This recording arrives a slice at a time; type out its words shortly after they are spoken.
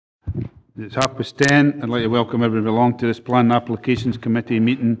It's 10:30. I'd like to welcome everyone along to this Planning Applications Committee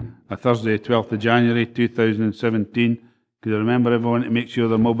meeting on Thursday, 12th of January 2017. Could I remember everyone to make sure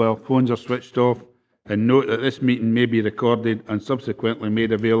their mobile phones are switched off, and note that this meeting may be recorded and subsequently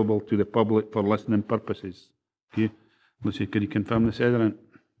made available to the public for listening purposes. Okay. Lucy, could you confirm the Sederunt?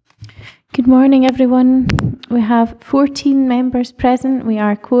 Good morning, everyone. We have 14 members present. We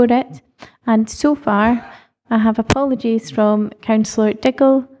are quorate, and so far I have apologies from Councillor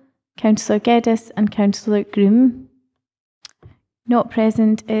Diggle, Councillor Geddes and Councillor Groom. Not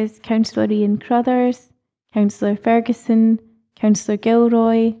present is Councillor Ian Crothers, Councillor Ferguson, Councillor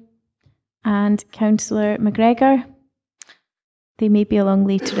Gilroy and Councillor McGregor. They may be along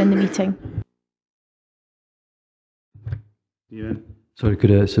later in the meeting. Ian. Sorry,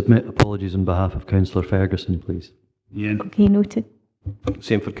 could I submit apologies on behalf of Councillor Ferguson, please? Ian. Okay, noted.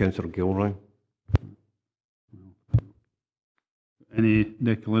 Same for Councillor Gilroy. Any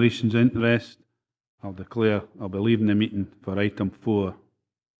declarations of interest? I'll declare I'll be leaving the meeting for item 4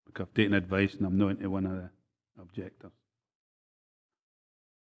 because I've taken advice and I'm not into one of the objectors.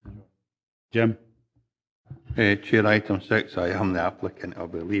 Jim? Chair, item 6, I am the applicant. I'll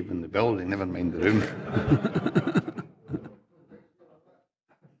be leaving the building, never mind the room.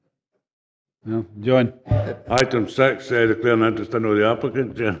 No, John? Item 6, declare an interest in the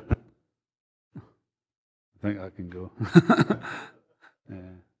applicant, Chair. I think I can go.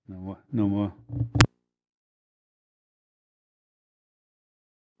 No more.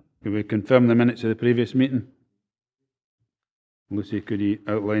 Can we confirm the minutes of the previous meeting? Lucy, could you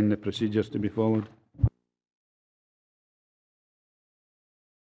outline the procedures to be followed?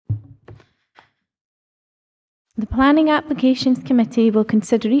 The Planning Applications Committee will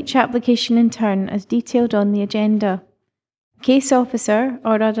consider each application in turn as detailed on the agenda. The case officer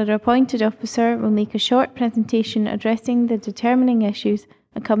or other appointed officer will make a short presentation addressing the determining issues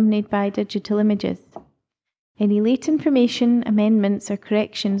accompanied by digital images. Any late information, amendments or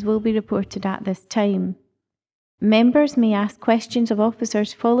corrections will be reported at this time. Members may ask questions of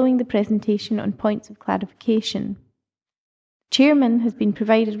officers following the presentation on points of clarification. The Chairman has been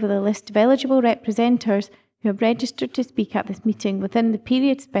provided with a list of eligible representatives who have registered to speak at this meeting within the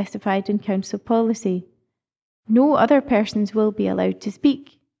period specified in Council policy. No other persons will be allowed to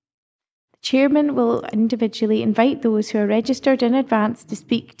speak. The Chairman will individually invite those who are registered in advance to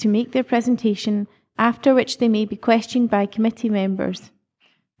speak to make their presentation, after which they may be questioned by committee members.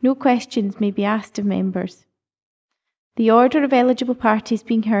 No questions may be asked of members. The order of eligible parties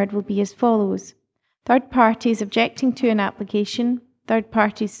being heard will be as follows: third parties objecting to an application, third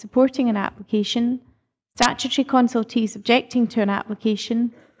parties supporting an application, statutory consultees objecting to an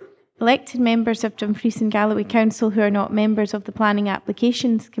application, elected members of Dumfries and Galloway Council who are not members of the Planning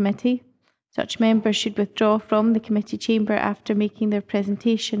Applications Committee. Such members should withdraw from the committee chamber after making their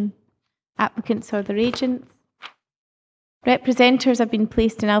presentation. Applicants or their agents. Representatives have been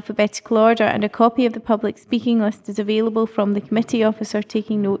placed in alphabetical order and a copy of the public speaking list is available from the committee officer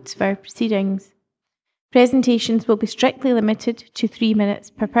taking notes of our proceedings. Presentations will be strictly limited to 3 minutes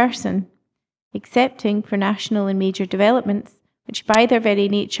per person, excepting for national and major developments, which by their very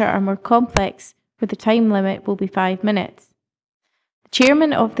nature are more complex, where the time limit will be 5 minutes. The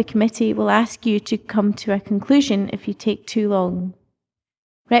Chairman of the committee will ask you to come to a conclusion if you take too long.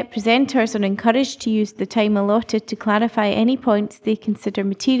 Representatives are encouraged to use the time allotted to clarify any points they consider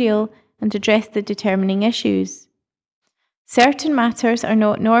material and address the determining issues. Certain matters are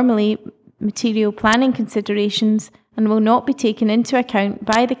not normally material planning considerations and will not be taken into account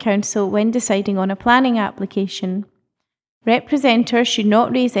by the Council when deciding on a planning application. Representatives should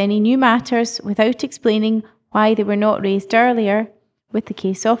not raise any new matters without explaining why they were not raised earlier with the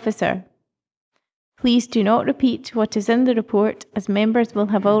case officer. Please do not repeat what is in the report, as members will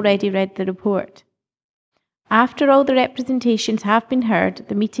have already read the report. After all the representations have been heard,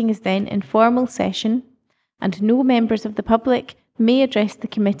 the meeting is then in formal session, and no members of the public may address the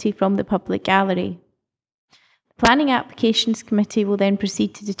committee from the public gallery. The Planning Applications Committee will then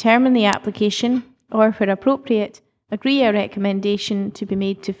proceed to determine the application, or, where appropriate, agree a recommendation to be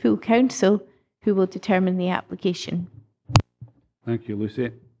made to full Council, who will determine the application. Thank you,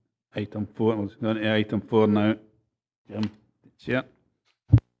 Lucy. Item 4. Let's go on to item 4 now. Jim, Chair.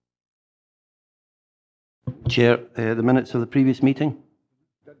 Chair, the minutes of the previous meeting?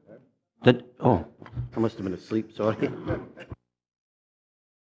 Oh, I must have been asleep, sorry.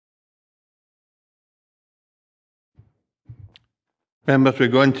 Members, we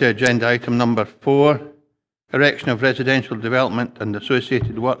go on to agenda item number 4, erection of residential development and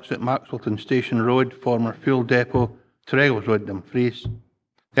associated works at Maxwelltown Station Road, former fuel depot, Terregles Road, Dumfries.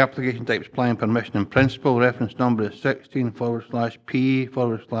 The application type is planning permission in principle. Reference number is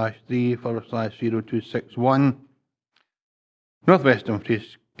 16/P/3/0261. Northwest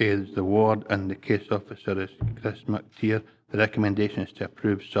Dumfries is the ward and the case officer is Chris McTeer. The recommendation is to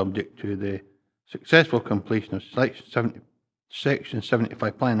approve subject to the successful completion of Section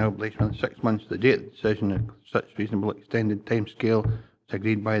 75 planning obligation within 6 months of the date of the decision of such reasonable extended timescale is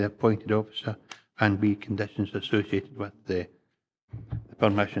agreed by the appointed officer, and B, conditions associated with the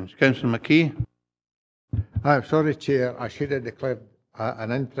permissions. Councillor McKee. I'm sorry, Chair. I should have declared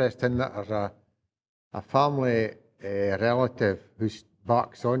an interest in that. There's a family relative who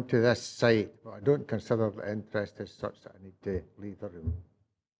backs onto this site, but I don't consider the interest as such that I need to leave the room.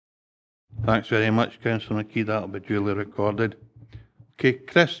 Thanks very much, Councillor McKee. That will be duly recorded. Okay,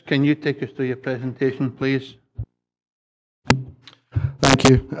 Chris, can you take us through your presentation, please? Thank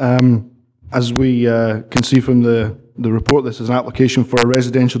you. As we can see from the report, this is an application for a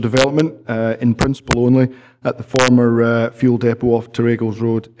residential development in principle only at the former fuel depot off Terregles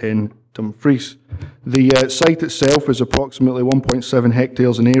Road in Dumfries. The site itself is approximately 1.7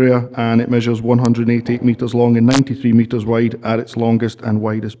 hectares in area, and it measures 188 metres long and 93 metres wide at its longest and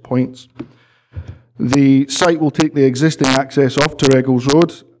widest points. The site will take the existing access off Terregles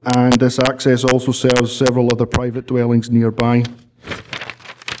Road, and this access also serves several other private dwellings nearby.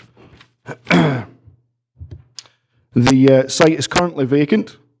 The site is currently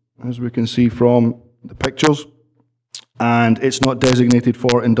vacant, as we can see from the pictures, and it's not designated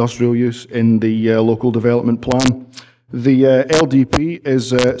for industrial use in the local development plan. The LDP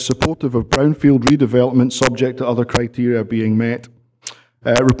is supportive of brownfield redevelopment subject to other criteria being met.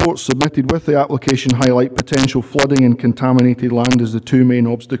 Reports submitted with the application highlight potential flooding and contaminated land as the two main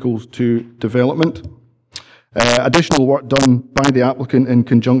obstacles to development. Additional work done by the applicant in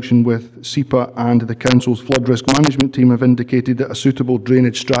conjunction with SEPA and the Council's flood risk management team have indicated that a suitable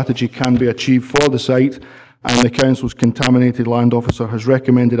drainage strategy can be achieved for the site, and the Council's contaminated land officer has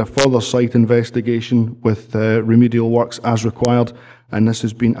recommended a further site investigation with remedial works as required, and this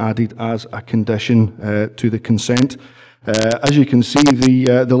has been added as a condition to the consent. As you can see,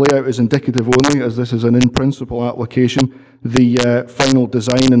 the layout is indicative only, as this is an in-principle application. The final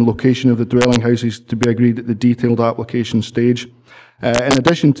design and location of the dwelling house is to be agreed at the detailed application stage. In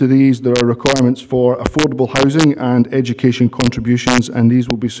addition to these, there are requirements for affordable housing and education contributions, and these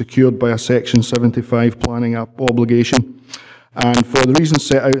will be secured by a Section 75 planning obligation. And for the reasons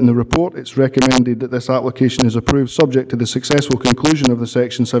set out in the report, it's recommended that this application is approved subject to the successful conclusion of the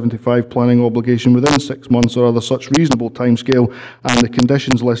Section 75 planning obligation within 6 months or other such reasonable timescale, and the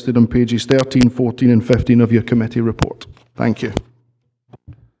conditions listed on pages 13, 14 and 15 of your committee report. Thank you.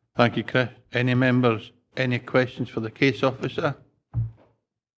 Thank you, Chris. Any members, any questions for the case officer?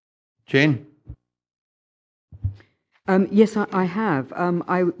 Jane? Yes, I have.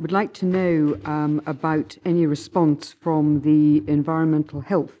 I would like to know about any response from the environmental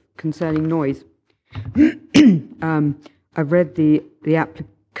health concerning noise. I've read the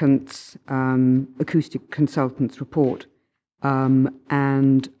applicant's acoustic consultant's report,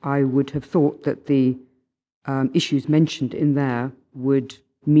 and I would have thought that the issues mentioned in there would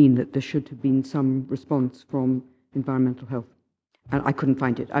mean that there should have been some response from environmental health. And I couldn't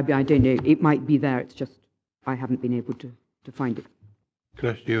find it. I don't know. It might be there. It's just I haven't been able to find it.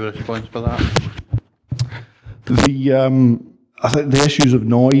 Chris, do you have a response for that? I think the issues of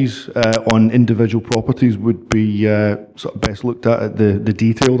noise on individual properties would be sort of best looked at the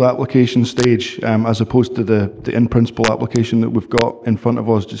detailed application stage, as opposed to the in-principle application that we've got in front of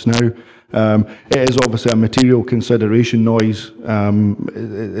us just now. It is obviously a material consideration. Noise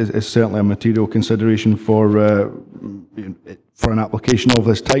is certainly a material consideration for an application of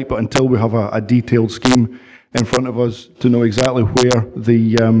this type, but until we have a detailed scheme in front of us to know exactly where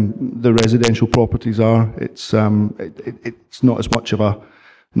the residential properties are, it's not as much of a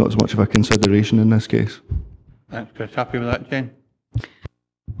consideration in this case. Thanks, Chris. Happy with that, Jane?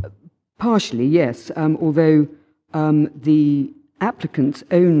 Partially, yes. Although the applicant's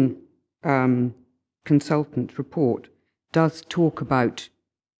own consultant report does talk about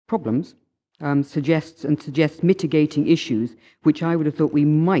problems, suggests mitigating issues, which I would have thought we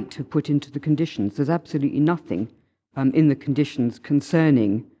might have put into the conditions. There's absolutely nothing in the conditions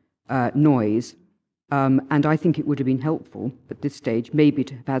concerning noise, and I think it would have been helpful at this stage maybe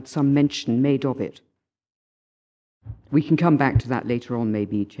to have had some mention made of it. We can come back to that later on,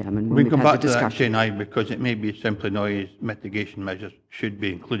 maybe, Chairman. We can come back to that, Jane, because it may be simply noise mitigation measures should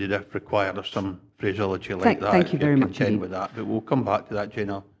be included if required, or some phraseology like that. Thank you very much. With that, but we'll come back to that,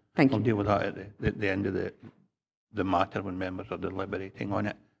 Jane. Thank you. We'll deal with that at the end of the matter when members are deliberating on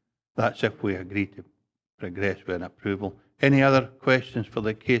it. That's if we agree to progress with an approval. Any other questions for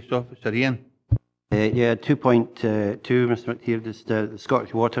the case officer? Ian? Yeah, 2.2, Mr McTeer, just the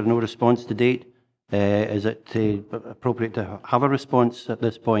Scottish Water, no response to date. Is it appropriate to have a response at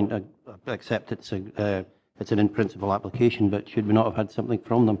this point? I accept it's an in-principle application, but should we not have had something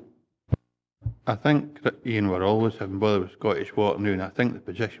from them? I think that, Ian, we're always having bother with Scottish Water now, and I think the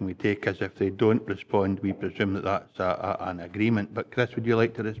position we take is if they don't respond, we presume that that's an agreement. But Chris, would you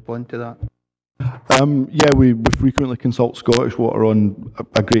like to respond to that? Yeah, we frequently consult Scottish Water on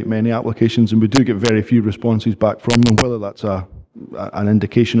a great many applications, and we do get very few responses back from them, whether that's an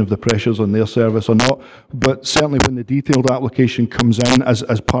indication of the pressures on their service or not. But certainly when the detailed application comes in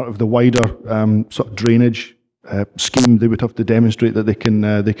as part of the wider sort of drainage scheme, they would have to demonstrate that they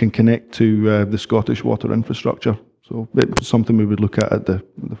can connect to the Scottish Water infrastructure. So it's something we would look at the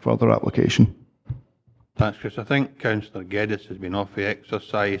further application. Thanks, Chris. I think Councillor Geddes has been awfully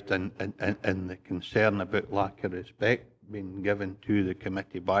exercised in the concern about lack of respect being given to the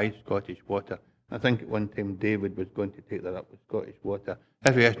committee by Scottish Water. I think at one time David was going to take that up with Scottish Water.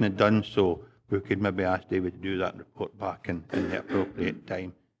 If he hasn't done so, we could maybe ask David to do that and report back in the appropriate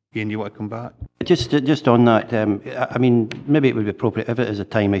time. Ian, you want to come back? Just on that, I mean, maybe it would be appropriate if it is a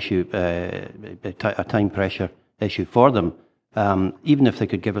time issue, a time pressure issue for them. Even if they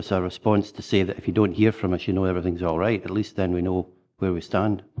could give us a response to say that if you don't hear from us, you know everything's all right. At least then we know where we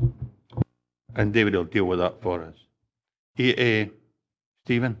stand. And David will deal with that for us.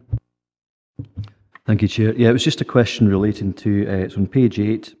 Stephen? Thank you, Chair. Yeah, it was just a question relating to, it's on page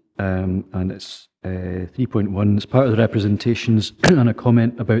 8, and it's 3.1. It's part of the representations and a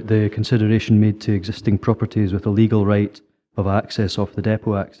comment about the consideration made to existing properties with a legal right of access off the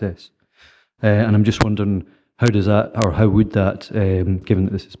depot access. And I'm just wondering, how does that, or how would that, given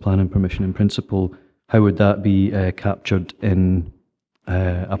that this is planning permission in principle, how would that be captured in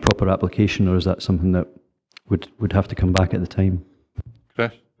a proper application, or is that something that would have to come back at the time?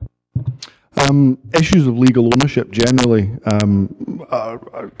 Chris? Issues of legal ownership generally are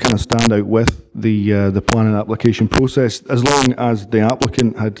kind of stand out with the planning application process. As long as the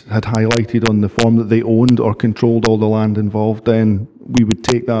applicant had highlighted on the form that they owned or controlled all the land involved, then we would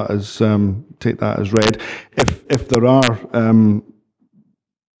take that as read. If there are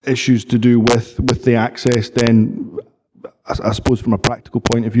issues to do with the access, then I suppose from a practical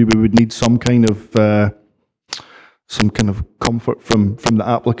point of view, we would need some kind of comfort from the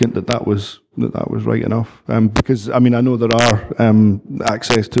applicant that was right enough. Because I mean, I know there are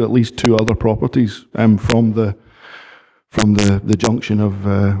access to at least 2 other properties from the junction of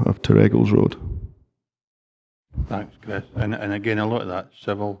Terregles Road. Thanks, Chris. And again, a lot of that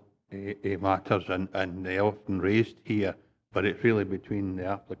civil matters, and they often raised here, but it's really between the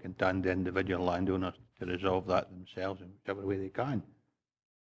applicant and the individual landowners to resolve that themselves in whichever way they can.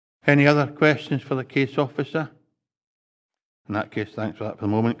 Any other questions for the case officer? In that case, thanks for that for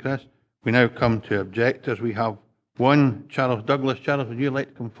the moment, Chris. We now come to objectors. We have one, Charles Douglas. Charles, would you like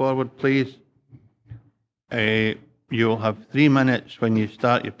to come forward, please? You'll have 3 minutes when you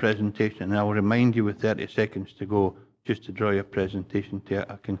start your presentation, and I'll remind you with 30 seconds to go, just to draw your presentation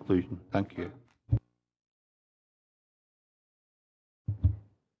to a conclusion. Thank you.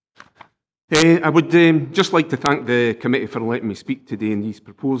 I would just like to thank the committee for letting me speak today in these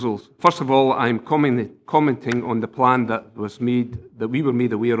proposals. First of all, I'm commenting on the plan that we were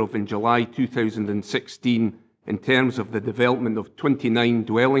made aware of in July 2016 in terms of the development of 29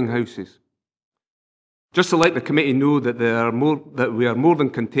 dwelling houses. Just to let the committee know that we are more than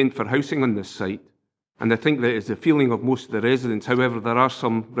content for housing on this site, and I think that is the feeling of most of the residents. However, there are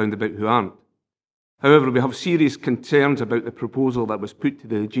some roundabout who aren't. However, we have serious concerns about the proposal that was put to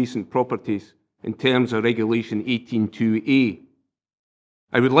the adjacent properties in terms of Regulation 18.2A.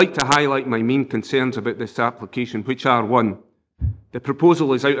 I would like to highlight my main concerns about this application, which are: 1, the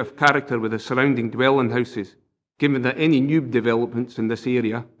proposal is out of character with the surrounding dwelling houses, given that any new developments in this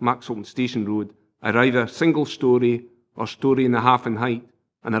area, Maxwelltown Station Road, are either single-storey or storey-and-a-half in height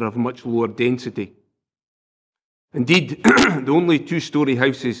and are of much lower density. Indeed, the only 2-storey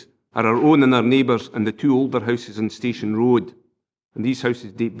houses are our own and our neighbours and the 2 older houses on Station Road, and these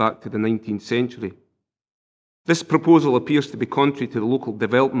houses date back to the 19th century. This proposal appears to be contrary to the Local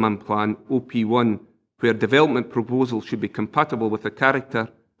Development Plan, OP1, where development proposals should be compatible with the character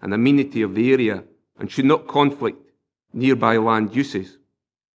and amenity of the area and should not conflict nearby land uses,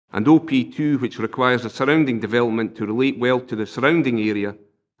 and OP2, which requires the surrounding development to relate well to the surrounding area,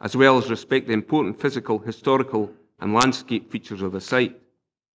 as well as respect the important physical, historical and landscape features of the site,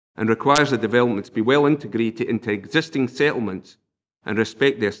 and requires the development to be well integrated into existing settlements and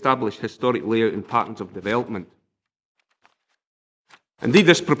respect the established historic layout and patterns of development. Indeed,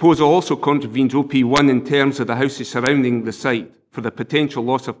 this proposal also contravenes OP1 in terms of the houses surrounding the site for the potential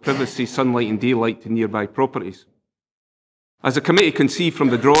loss of privacy, sunlight and daylight to nearby properties. As the committee can see from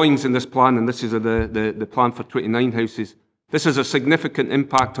the drawings in this plan, and this is the plan for 29 houses, this has a significant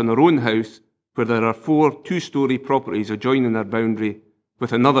impact on our own house, where there are 4 two-storey properties adjoining our boundary,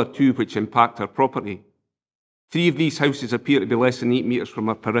 with another 2 which impact our property. 3 of these houses appear to be less than 8 metres from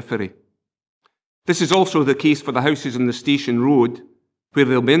our periphery. This is also the case for the houses on the Station Road, where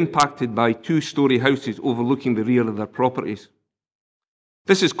they'll be impacted by 2-storey houses overlooking the rear of their properties.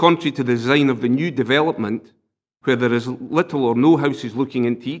 This is contrary to the design of the new development, where there is little or no houses looking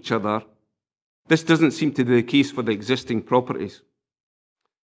into each other. This doesn't seem to be the case for the existing properties.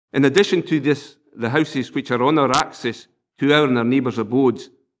 In addition to this, the houses which are on our axis to our and our neighbours' abodes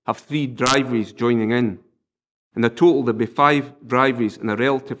have 3 driveways joining in. In a total, there'll be 5 driveways in a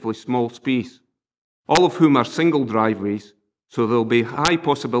relatively small space, all of whom are single driveways, so there'll be a high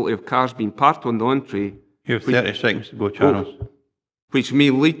possibility of cars being parked on the entree. You have 30 seconds to go, Charles. Which may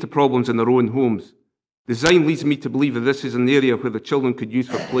lead to problems in their own homes. Design leads me to believe that this is an area where the children could use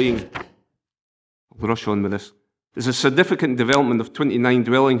for playing. I'll rush on with this. There's a significant development of 29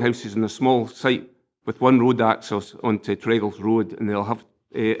 dwelling houses in a small site with 1 road access onto Terregles Road, and they'll have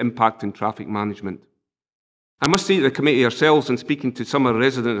impact on traffic management. I must say that the committee ourselves, in speaking to some of the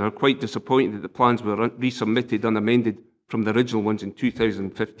residents, are quite disappointed that the plans were resubmitted unamended from the original ones in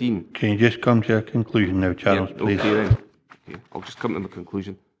 2015. Can you just come to a conclusion now, Charles, please? Okay, then. Okay, I'll just come to my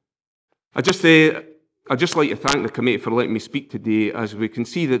conclusion. I'd just like to thank the committee for letting me speak today, as we can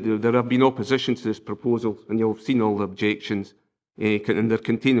see that there have been opposition to this proposal, and you'll have seen all the objections, and they're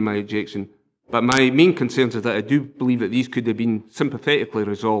containing my objection. But my main concerns is that I do believe that these could have been sympathetically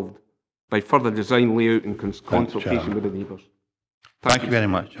resolved by further design, layout and consultation with the neighbours. Thank you very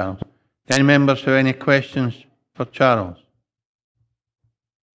much, Charles. Any members have any questions for Charles?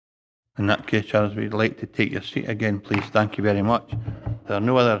 In that case, Charles, we'd like to take your seat again, please. Thank you very much. There are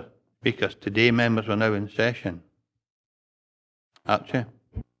no other speakers today. Members are now in session. Archie?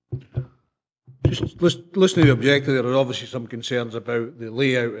 Just listening to the objector, there are obviously some concerns about the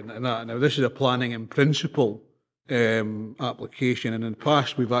layout and that. Now, this is a planning in principle application, and in the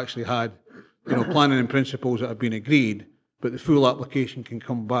past we've actually had, planning in principles that have been agreed, but the full application can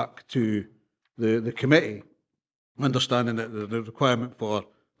come back to the committee, understanding that the requirement for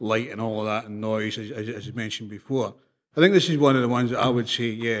light and all of that and noise, as you mentioned before. I think this is one of the ones that I would say,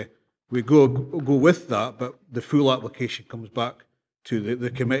 yeah, we go with that, but the full application comes back to the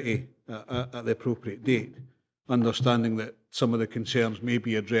committee at the appropriate date, understanding that some of the concerns may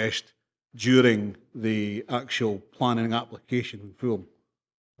be addressed during the actual planning application in full.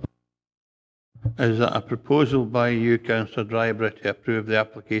 Is that a proposal by you, Councillor Dryburgh, to approve the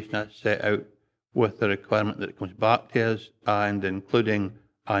application that's set out with the requirement that it comes back to us and including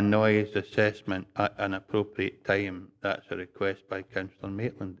a noise assessment at an appropriate time? That's a request by Councillor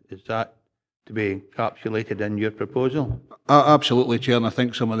Maitland. Is that to be encapsulated in your proposal? Absolutely, Chair, and I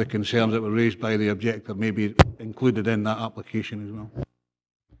think some of the concerns that were raised by the objector may be included in that application as well.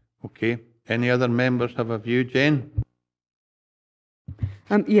 Okay. Any other members have a view? Jane?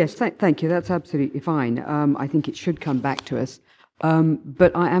 Yes, thank you. That's absolutely fine. I think it should come back to us.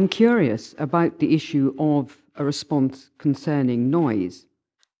 But I am curious about the issue of a response concerning noise.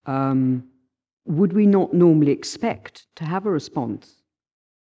 Would we not normally expect to have a response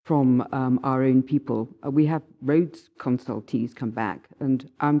from our own people? We have roads consultees come back, and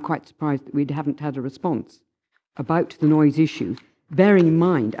I'm quite surprised that we haven't had a response about the noise issue, bearing in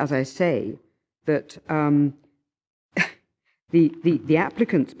mind, as I say, that the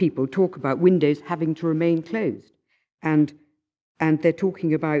applicants' people talk about windows having to remain closed, and they're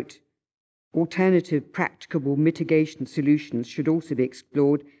talking about alternative practicable mitigation solutions should also be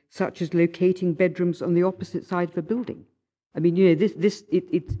explored, such as locating bedrooms on the opposite side of a building. I mean,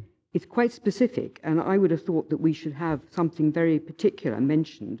 it's quite specific, and I would have thought that we should have something very particular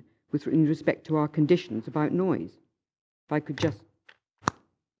mentioned in respect to our conditions about noise. If I could just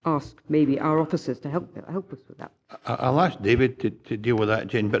ask maybe our officers to help us with that. I'll ask David to deal with that,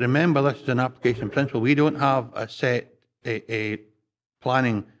 Jane. But remember, this is an application principle. We don't have a set a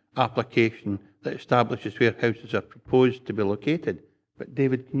planning application that establishes where houses are proposed to be located. But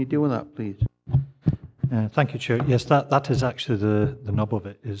David, can you deal with that, please? Thank you, Chair. Yes, that is actually the nub of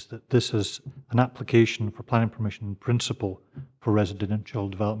it, is that this is an application for planning permission in principle for residential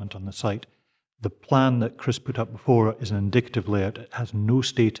development on the site. The plan that Chris put up before is an indicative layout. It has no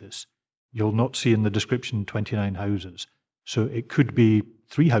status. You'll not see in the description 29 houses. So it could be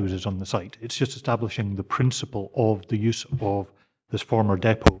 3 houses on the site. It's just establishing the principle of the use of this former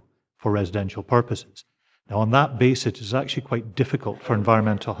depot for residential purposes. Now, on that basis, it is actually quite difficult for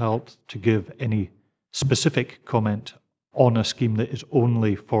environmental health to give any specific comment on a scheme that is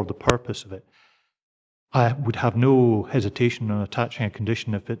only for the purpose of it. I would have no hesitation on attaching a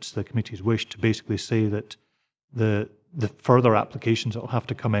condition if it's the committee's wish to basically say that the further applications that will have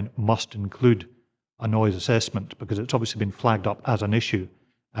to come in must include a noise assessment, because it's obviously been flagged up as an issue.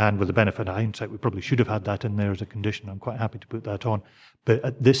 And with the benefit of hindsight, we probably should have had that in there as a condition. I'm quite happy to put that on. But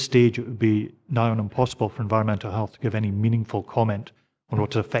at this stage, it would be nigh on impossible for environmental health to give any meaningful comment on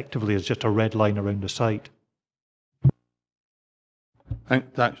what effectively is just a red line around the site.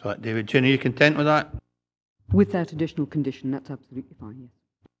 Thanks for that, David. Jenny, are you content with that? With that additional condition, that's absolutely fine, yes.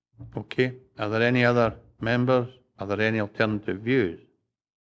 Okay. Are there any other members? Are there any alternative views?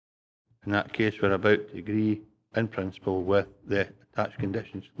 In that case, we're about to agree in principle with the attached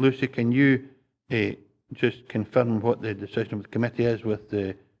conditions. Lucy, can you just confirm what the decision of the committee is with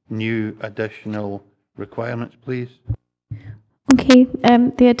the new additional requirements, please? Okay,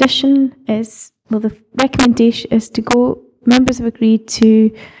 the addition is, well, the recommendation is to go, members have agreed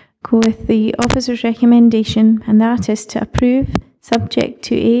to go with the officer's recommendation, and that is to approve, subject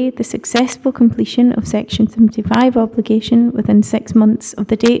to A, the successful completion of Section 75 obligation within 6 months of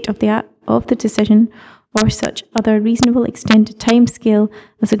the date of the decision, or such other reasonable extended timescale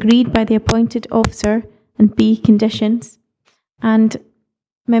as agreed by the appointed officer, and B, conditions. And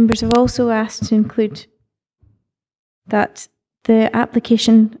members have also asked to include that the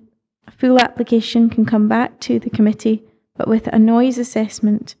application, a full application, can come back to the committee, but with a noise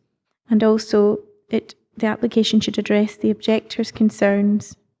assessment, and also the application should address the objector's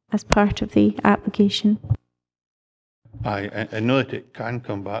concerns as part of the application. I know that it can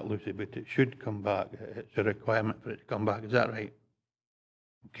come back, Lucy, but it should come back. It's a requirement for it to come back. Is that right?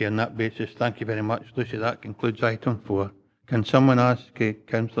 Okay, on that basis, thank you very much, Lucy. That concludes item 4. Can someone ask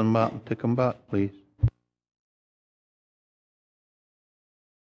Councillor Martin to come back, please?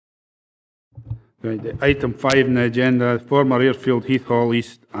 Right, item 5 on the agenda, former Airfield, Heathhall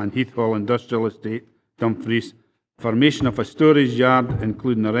East and Heathhall Industrial Estate, Dumfries. Formation of a storage yard,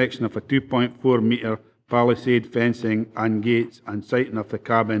 including erection of a 2.4 metre palisade fencing and gates, and siting of the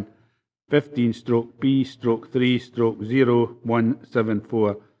cabin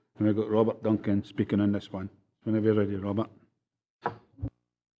 15/B/3/0174. And we've got Robert Duncan speaking on this one. Whenever you're ready, Robert.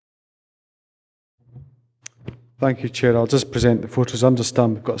 Thank you, Chair. I'll just present the photos. I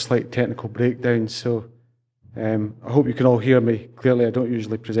understand we've got a slight technical breakdown, so I hope you can all hear me clearly. I don't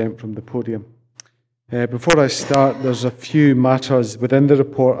usually present from the podium. Before I start, there's a few matters within the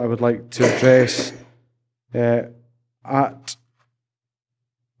report I would like to address. At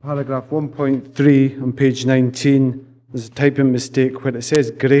paragraph 1.3 on page 19, there's a typing mistake where it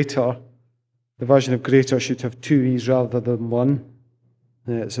says greater. The version of greater should have 2 E's rather than 1.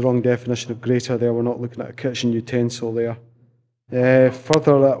 It's the wrong definition of greater there. We're not looking at a kitchen utensil there.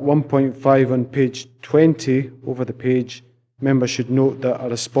 Further, at 1.5 on page 20, over the page, members should note that a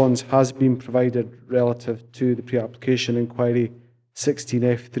response has been provided relative to the pre-application inquiry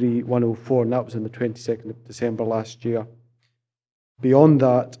 16F3-104, and that was on the 22nd of December last year. Beyond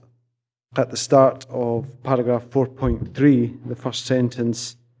that, at the start of paragraph 4.3, the first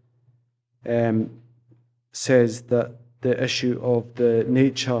sentence says that the issue of the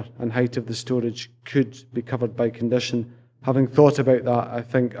nature and height of the storage could be covered by condition. Having thought about that, I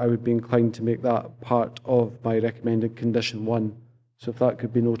think I would be inclined to make that part of my recommended condition 1. So if that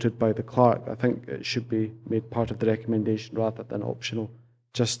could be noted by the clerk, I think it should be made part of the recommendation rather than optional,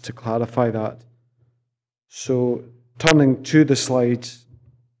 just to clarify that. So turning to the slides,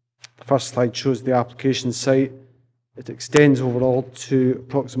 the first slide shows the application site. It extends overall to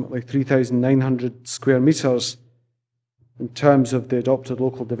approximately 3,900 square metres. In terms of the adopted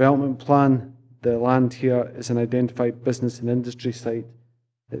local development plan, the land here is an identified business and industry site.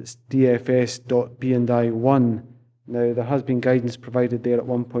 It's DFS.B&I1. Now, there has been guidance provided there at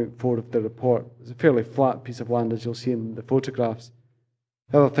 1.4 of the report. It's a fairly flat piece of land, as you'll see in the photographs.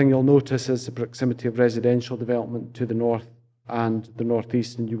 The other thing you'll notice is the proximity of residential development to the north and the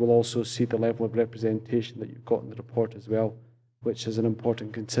northeast, and you will also see the level of representation that you've got in the report as well, which is an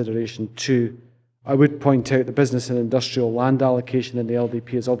important consideration too. I would point out the business and industrial land allocation in the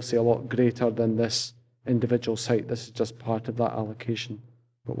LDP is obviously a lot greater than this individual site. This is just part of that allocation,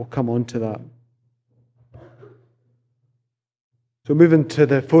 but we'll come on to that. So moving to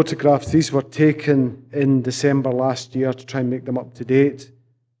the photographs, these were taken in December last year to try and make them up to date.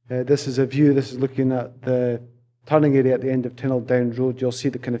 This is a view, this is looking at the turning area at the end of Tinnell Down Road. You'll see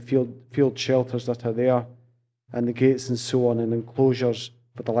the kind of field shelters that are there, and the gates and so on, and enclosures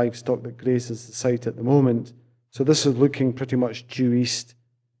for the livestock that grazes the site at the moment. So this is looking pretty much due east.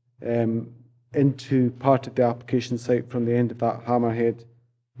 into part of the application site from the end of that hammerhead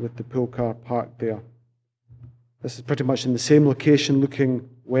with the pool car parked there. This is pretty much in the same location, looking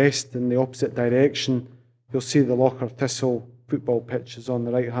west in the opposite direction. You'll see the Locher Thistle football pitch is on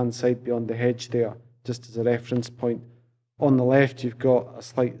the right-hand side beyond the hedge there, just as a reference point. On the left, you've got a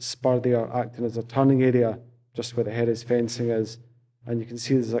slight spur there acting as a turning area, just where the Heads fencing is. And you can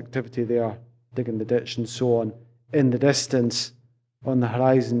see there's activity there, digging the ditch and so on. In the distance, on the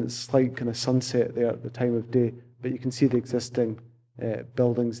horizon, it's slight kind of sunset there at the time of day, but you can see the existing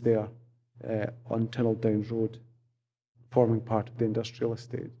buildings there on Tunneldown Road, forming part of the industrial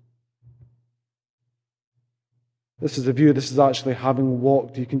estate. This is a view. This is actually having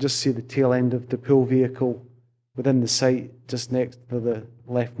walked. You can just see the tail end of the pool vehicle within the site, just next to the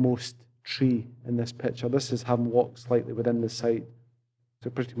leftmost tree in this picture. This is having walked slightly within the site, so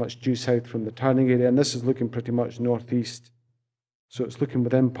pretty much due south from the turning area, and this is looking pretty much northeast. So it's looking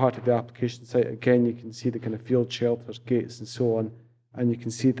within part of the application site. Again, you can see the kind of field shelters, gates and so on, and you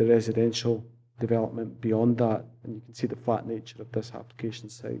can see the residential development beyond that, and you can see the flat nature of this application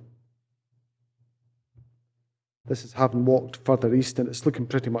site. This is having walked further east, and it's looking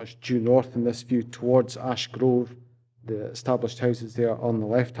pretty much due north in this view towards Ash Grove, the established houses there on the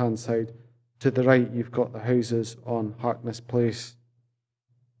left-hand side. To the right, you've got the houses on Harkness Place.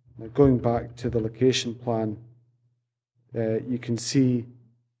 Now, going back to the location plan, you can see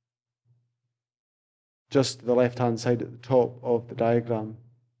just to the left-hand side at the top of the diagram,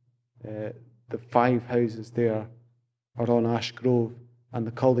 the 5 houses there are on Ash Grove, and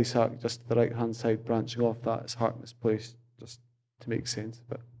the cul-de-sac just to the right-hand side branching off that is Harkness Place, just to make sense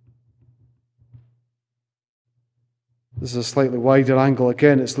of it. This is a slightly wider angle.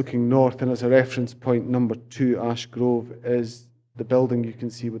 Again, it's looking north, and as a reference point, number 2, Ash Grove, is the building you can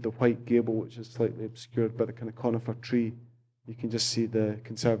see with the white gable, which is slightly obscured by the kind of conifer tree. You can just see the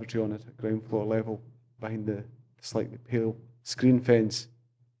conservatory on it at ground floor level behind the slightly pale screen fence.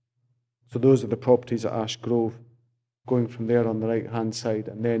 So those are the properties at Ash Grove, going from there on the right-hand side.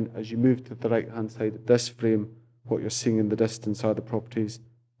 And then as you move to the right-hand side of this frame, what you're seeing in the distance are the properties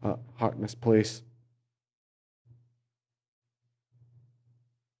at Harkness Place.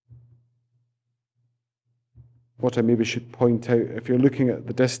 What I maybe should point out, if you're looking at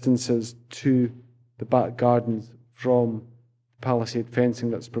the distances to the back gardens from palisade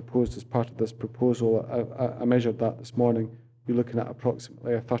fencing that's proposed as part of this proposal, I measured that this morning, you're looking at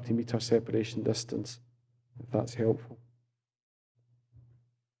approximately a 30-metre separation distance, if that's helpful.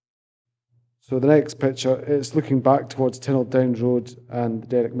 So the next picture, it's looking back towards Tunneldown Road and the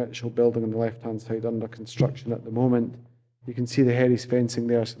Derek Mitchell building on the left-hand side under construction at the moment. You can see the Herries fencing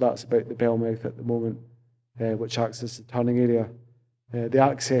there, so that's about the Bellmouth at the moment, which acts as the turning area. The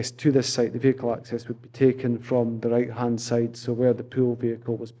access to this site, the vehicle access, would be taken from the right-hand side, so where the pool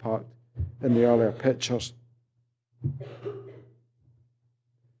vehicle was parked in the earlier pictures.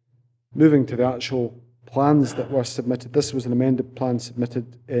 Moving to the actual plans that were submitted, this was an amended plan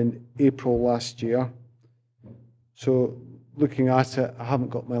submitted in April last year. So looking at it, I haven't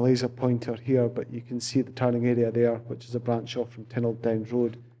got my laser pointer here, but you can see the turning area there, which is a branch off from Tunneldown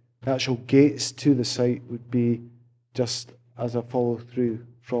Road. The actual gates to the site would be just as a follow-through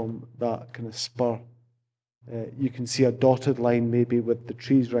from that kind of spur. You can see a dotted line maybe with the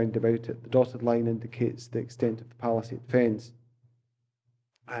trees round about it. The dotted line indicates the extent of the palisade fence.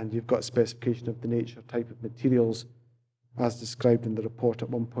 And you've got a specification of the nature, type of materials as described in the report at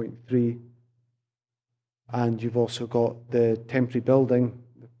 1.3. And you've also got the temporary building,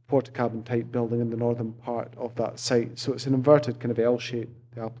 the porta-cabin type building in the northern part of that site. So it's an inverted kind of L shape,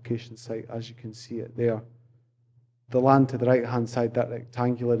 the application site, as you can see it there. The land to the right-hand side, that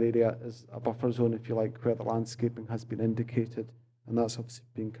rectangular area, is a buffer zone, if you like, where the landscaping has been indicated, and that's obviously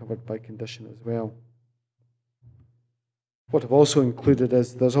being covered by condition as well. What I've also included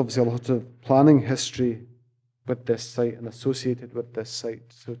is there's obviously a lot of planning history with this site and associated with this site.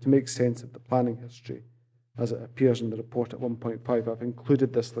 So to make sense of the planning history, as it appears in the report at 1.5, I've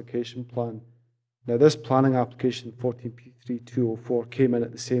included this location plan. Now, this planning application, 14P3204, came in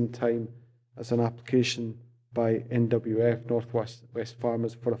at the same time as an application by NWF, Northwest West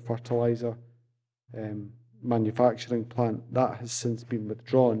Farmers, for a fertiliser manufacturing plant. That has since been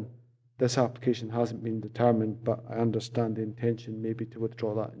withdrawn. This application hasn't been determined, but I understand the intention may be to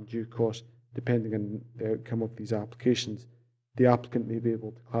withdraw that in due course, depending on the outcome of these applications. The applicant may be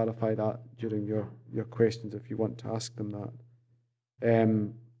able to clarify that during your questions if you want to ask them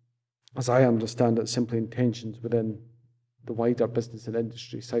that. As I understand it, simply intentions within the wider business and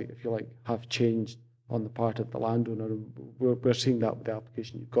industry site, if you like, have changed on the part of the landowner. We're seeing that with the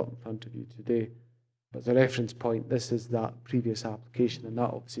application you've got in front of you today. But as a reference point, this is that previous application, and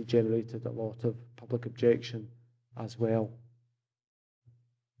that obviously generated a lot of public objection as well.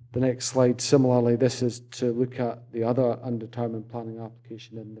 The next slide, similarly, this is to look at the other undetermined planning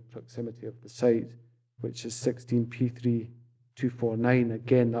application in the proximity of the site, which is 16P3249.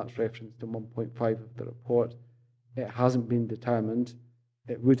 Again, that's referenced in 1.5 of the report. It hasn't been determined.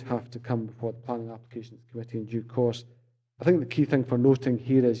 It would have to come before the Planning Applications Committee in due course. I think the key thing for noting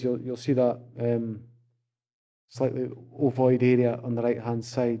here is you'll see that slightly ovoid area on the right-hand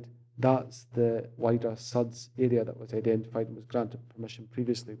side. That's the wider SUDS area that was identified and was granted permission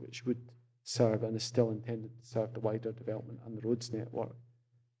previously, which would serve and is still intended to serve the wider development and the roads network.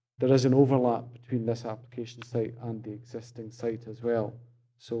 There is an overlap between this application site and the existing site as well.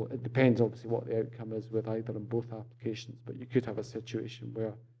 So it depends obviously what the outcome is with either and both applications, but you could have a situation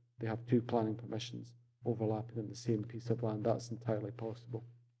where they have two planning permissions overlapping in the same piece of land. That's entirely possible.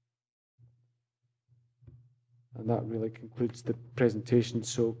 And that really concludes the presentation,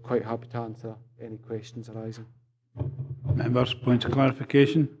 so quite happy to answer any questions arising. Members, points of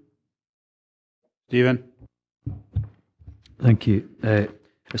clarification? Stephen? Thank you.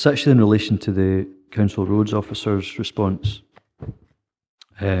 It's actually in relation to the Council Roads Officer's response.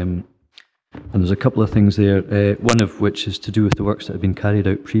 And there's a couple of things there, one of which is to do with the works that have been carried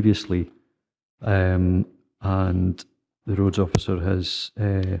out previously. And the Roads Officer has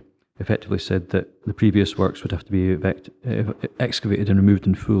effectively said that the previous works would have to be excavated and removed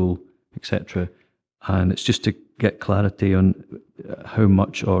in full, etc. And it's just to get clarity on how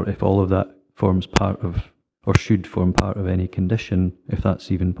much or if all of that forms part of, or should form part of any condition, if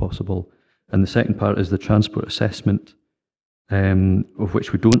that's even possible. And the second part is the transport assessment, of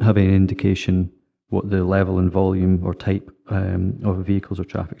which we don't have any indication what the level and volume or type of vehicles or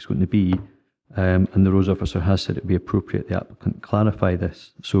traffic is going to be. And the Roads Officer has said it would be appropriate the applicant clarify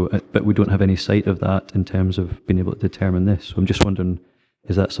this. So, but we don't have any sight of that in terms of being able to determine this. So I'm just wondering,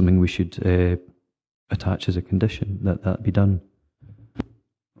 is that something we should attach as a condition, that that be done?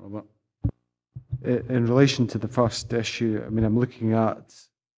 Robert? In relation to the first issue, I mean, I'm looking at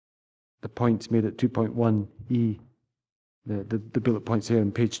the points made at 2.1E, the bullet points here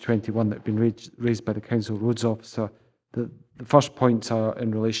on page 21 that have been raised by the Council Roads Officer. The first points are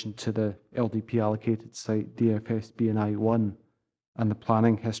in relation to the LDP allocated site, DFSB and I1, and the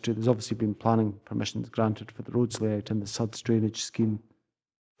planning history. There's obviously been planning permissions granted for the roads layout and the SUDS drainage scheme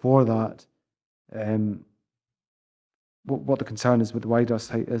for that. What the concern is with the wider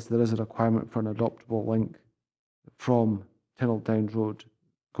site is there is a requirement for an adoptable link from Tinneldown Road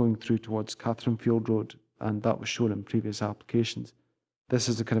going through towards Catherinefield Road, and that was shown in previous applications. This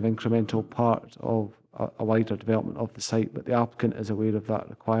is a kind of incremental part of a wider development of the site, but the applicant is aware of that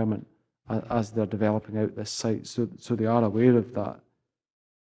requirement as they're developing out this site, so they are aware of that.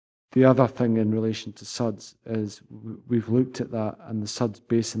 The other thing in relation to SUDS is we've looked at that, and the SUDS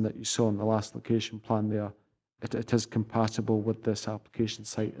basin that you saw in the last location plan there, it is compatible with this application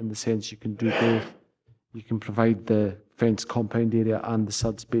site in the sense you can do both. You can provide the fence compound area and the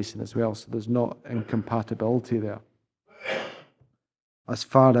SUDS basin as well, so there's not incompatibility there. As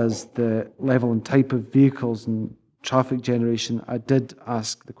far as the level and type of vehicles and traffic generation, I did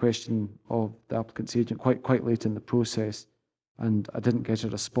ask the question of the applicant's agent quite late in the process, and I didn't get a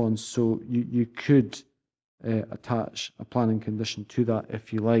response. So you could attach a planning condition to that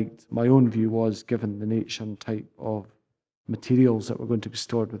if you liked. My own view was, given the nature and type of materials that were going to be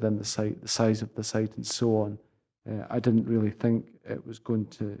stored within the site, the size of the site and so on, I didn't really think it was going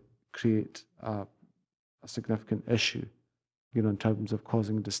to create a significant issue, you know, in terms of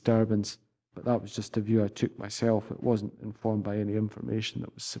causing disturbance. But that was just a view I took myself. It wasn't informed by any information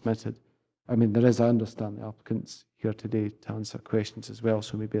that was submitted. I mean, I understand the applicants here today to answer questions as well,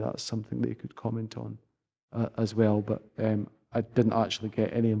 so maybe that's something they could comment on as well. But I didn't actually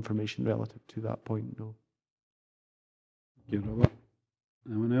get any information relative to that point, no. Thank you, Robert.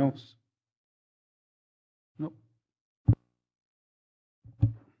 Anyone else? Nope.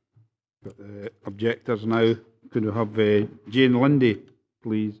 Got the objectors now. Could we have Jane Lundy,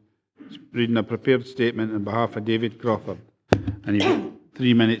 please, reading a prepared statement on behalf of David Crawford. And you've got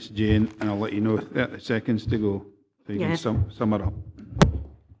 3 minutes, Jane, and I'll let you know 30 seconds to go. So you can sum her up.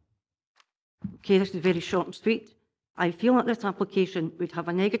 Okay, this is very short and sweet. I feel that this application would have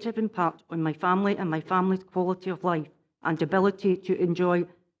a negative impact on my family and my family's quality of life and ability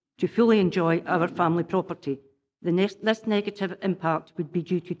to fully enjoy our family property. This negative impact would be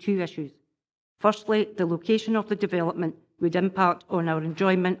due to two issues. Firstly, the location of the development would impact on our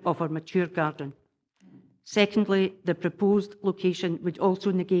enjoyment of our mature garden. Secondly, the proposed location would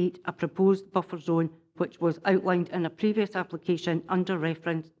also negate a proposed buffer zone which was outlined in a previous application under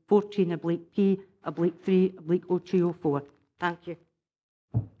reference 14 P 04/3/0204. Thank you.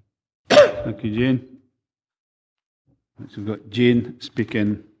 Thank you, Jane. Next we've got Jane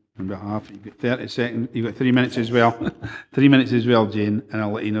speaking on behalf. You've got 30 seconds. You've got 3 minutes as well. 3 minutes as well, Jane, and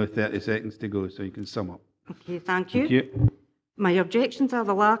I'll let you know 30 seconds to go so you can sum up. Okay, thank you. Thank you. My objections are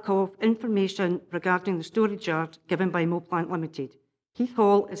the lack of information regarding the storage yard given by Moplant Limited.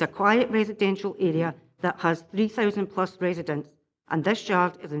 Heathhall is a quiet residential area that has 3,000 plus residents, and this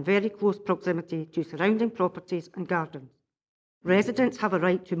yard is in very close proximity to surrounding properties and gardens. Residents have a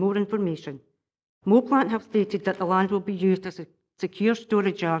right to more information. Moplant have stated that the land will be used as a secure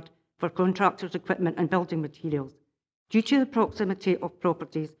storage yard for contractors' equipment and building materials. Due to the proximity of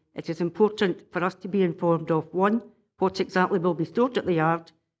properties, it is important for us to be informed of 1, what exactly will be stored at the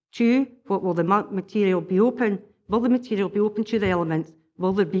yard, 2, what will the material be open, will the material be open to the elements,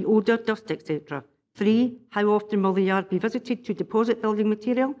 will there be odour, dust, etc. 3, how often will the yard be visited to deposit building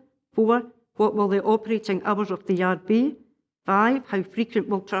material? 4, what will the operating hours of the yard be? 5, how frequent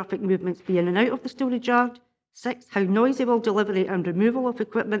will traffic movements be in and out of the storage yard? 6, how noisy will delivery and removal of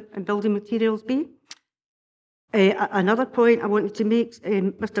equipment and building materials be? Another point I wanted to make,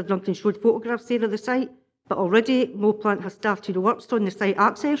 Mr Duncan showed photographs there of the site, but already Moplant has started works on the site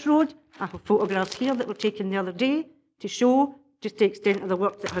access road. I have photographs here that were taken the other day to show just the extent of the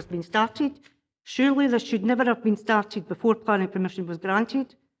work that has been started. Surely this should never have been started before planning permission was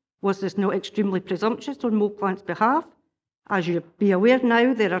granted. Was this not extremely presumptuous on Moplant's behalf? As you'll be aware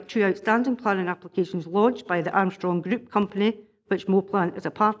now, there are 2 outstanding planning applications lodged by the Armstrong Group Company, which Moplant is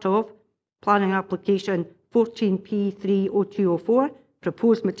a part of. Planning application 14P30204,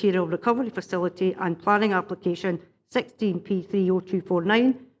 Proposed Material Recovery Facility, and planning application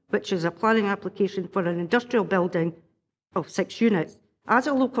 16P30249, which is a planning application for an industrial building of 6 units. As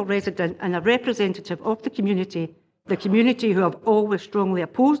a local resident and a representative of the community who have always strongly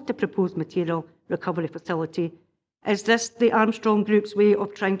opposed the proposed material recovery facility, is this the Armstrong Group's way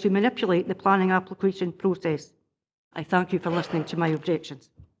of trying to manipulate the planning application process? I thank you for listening to my objections.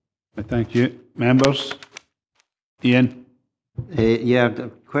 Thank you. Members? Ian? Yeah, a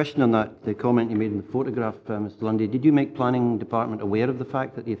question on that, the comment you made in the photograph, Mr Lundy. Did you make planning department aware of the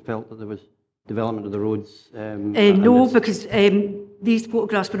fact that you felt that there was development of the roads? No, because these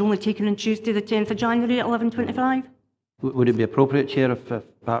photographs were only taken on Tuesday, the 10th of January at 11:25. Would it be appropriate, Chair, if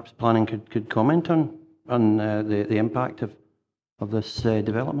perhaps planning could comment on the impact of this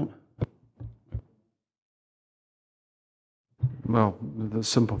development? Well, the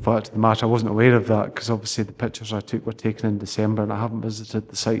simple fact of the matter, I wasn't aware of that because obviously the pictures I took were taken in December and I haven't visited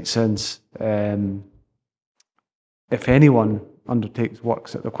the site since. If anyone undertakes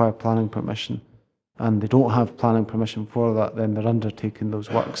works that require planning permission and they don't have planning permission for that, then they're undertaking those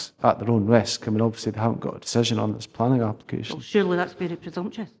works at their own risk. I mean, obviously they haven't got a decision on this planning application. Well, surely that's very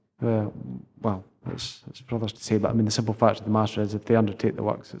presumptuous. Well, it's for others to say, but I mean, the simple fact of the matter is if they undertake the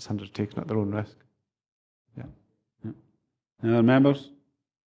works, it's undertaken at their own risk. Yeah. Any other members?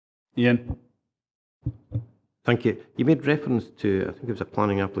 Ian? Thank you. You made reference to, I think it was a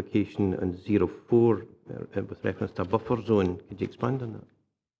planning application in 04 with reference to a buffer zone. Could you expand on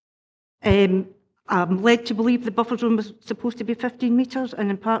that? I'm led to believe the buffer zone was supposed to be 15 metres and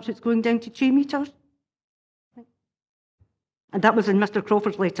in parts it's going down to 2 metres. And that was in Mr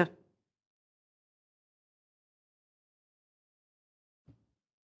Crawford's letter.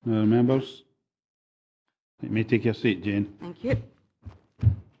 Any other members? You may take your seat, Jane. Thank you.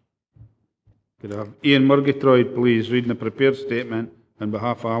 Could I have Ian Murgatroyd, please, reading a prepared statement on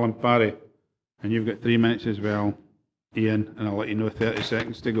behalf of Alan Parry. And you've got 3 minutes as well, Ian, and I'll let you know 30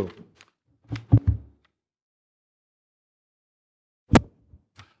 seconds to go.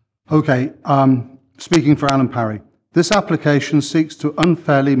 Okay, speaking for Alan Parry. This application seeks to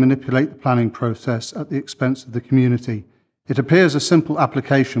unfairly manipulate the planning process at the expense of the community. It appears a simple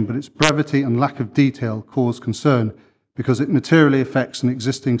application, but its brevity and lack of detail cause concern because it materially affects an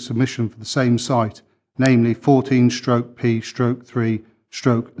existing submission for the same site, namely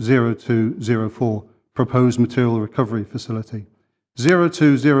 14/3/0204, Proposed Material Recovery Facility.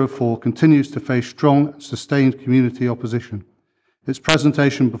 0204 continues to face strong and sustained community opposition. Its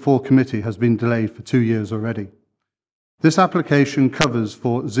presentation before committee has been delayed for 2 years already. This application covers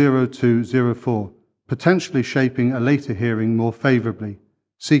for 0204, potentially shaping a later hearing more favourably,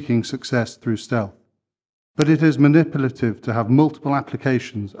 seeking success through stealth. But it is manipulative to have multiple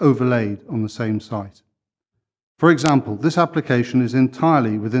applications overlaid on the same site. For example, this application is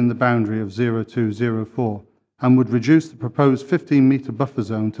entirely within the boundary of 0204 and would reduce the proposed 15-metre buffer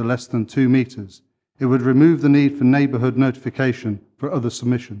zone to less than 2 metres. It would remove the need for neighbourhood notification for other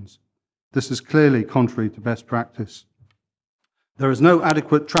submissions. This is clearly contrary to best practice. There is no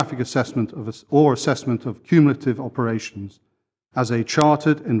adequate traffic assessment or assessment of cumulative operations. As a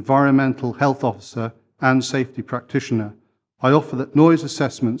chartered environmental health officer and safety practitioner, I offer that noise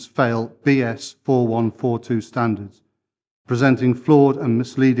assessments fail BS 4142 standards, presenting flawed and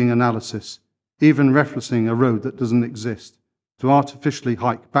misleading analysis, even referencing a road that doesn't exist, to artificially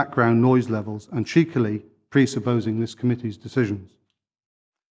hike background noise levels and cheekily presupposing this committee's decisions.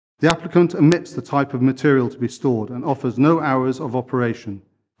 The applicant omits the type of material to be stored and offers no hours of operation.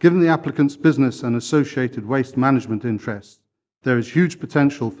 Given the applicant's business and associated waste management interests, there is huge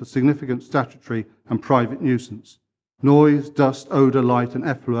potential for significant statutory and private nuisance. Noise, dust, odour, light and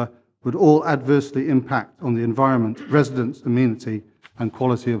effluent would all adversely impact on the environment, residents' amenity and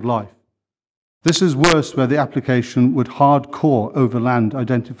quality of life. This is worse where the application would hardcore over land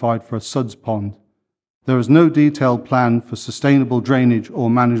identified for a suds pond. There is no detailed plan for sustainable drainage or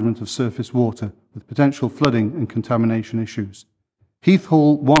management of surface water, with potential flooding and contamination issues.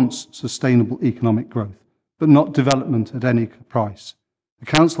 Heathhall wants sustainable economic growth, but not development at any price. The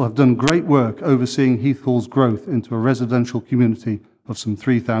Council have done great work overseeing Heathhall's growth into a residential community of some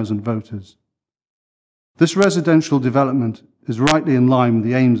 3,000 voters. This residential development is rightly in line with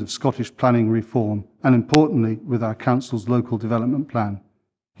the aims of Scottish planning reform and, importantly, with our Council's local development plan.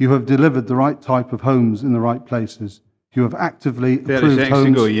 You have delivered the right type of homes in the right places. You have actively approved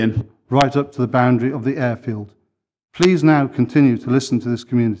homes right up to the boundary of the airfield. Please now continue to listen to this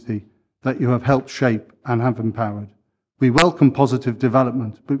community that you have helped shape and have empowered. We welcome positive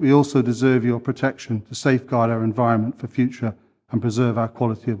development, but we also deserve your protection to safeguard our environment for future and preserve our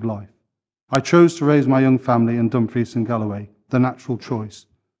quality of life. I chose to raise my young family in Dumfries and Galloway, the natural choice,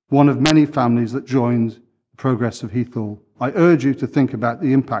 one of many families that joined the progress of Heathhall. I urge you to think about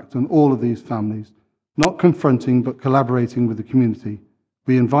the impact on all of these families, not confronting but collaborating with the community.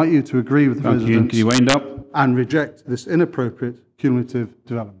 We invite you to agree with the residents Can you wind up? And reject this inappropriate cumulative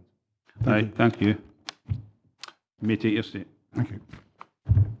development. Thank you. You may take your seat. Thank you.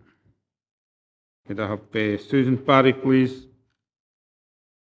 Could I have Susan Parry, please?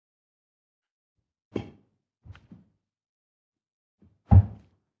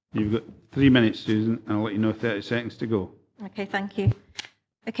 You've got 3 minutes, Susan, and I'll let you know 30 seconds to go. Okay, thank you.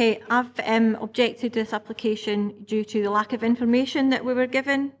 Okay, I've objected to this application due to the lack of information that we were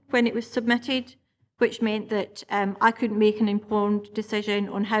given when it was submitted, which meant that I couldn't make an informed decision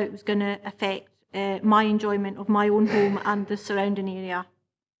on how it was going to affect my enjoyment of my own home and the surrounding area.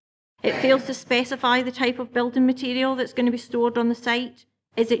 It fails to specify the type of building material that's going to be stored on the site.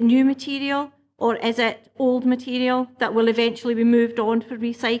 Is it new material or is it old material that will eventually be moved on for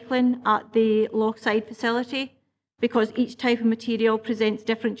recycling at the Lochside facility? Because each type of material presents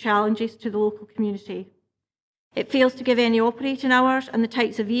different challenges to the local community. It fails to give any operating hours and the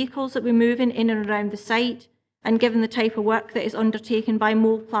types of vehicles that we move in and around the site, and given the type of work that is undertaken by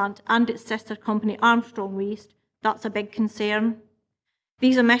Mole Plant and its sister company Armstrong Waste, that's a big concern.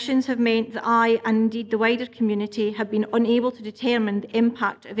 These omissions have meant that I, and indeed the wider community, have been unable to determine the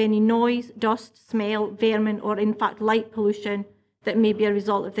impact of any noise, dust, smell, vermin, or in fact light pollution that may be a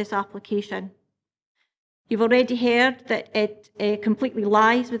result of this application. You've already heard that it completely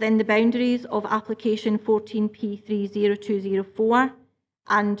lies within the boundaries of application 14P30204,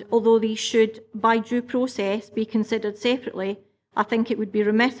 and although these should, by due process, be considered separately, I think it would be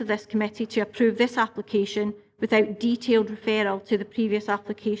remiss of this committee to approve this application without detailed referral to the previous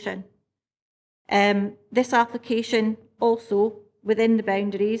application. This application also, within the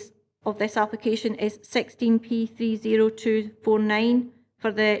boundaries of this application, is 16P30249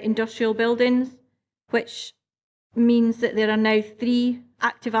 for the industrial buildings, which means that there are now 3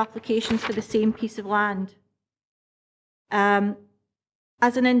 active applications for the same piece of land.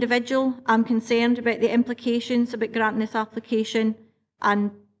 As an individual, I'm concerned about the implications about granting this application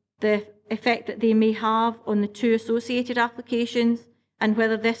and the effect that they may have on the 2 associated applications, and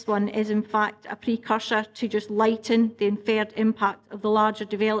whether this one is in fact a precursor to just lighten the inferred impact of the larger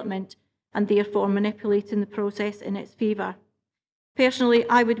development and therefore manipulating the process in its favour. Personally,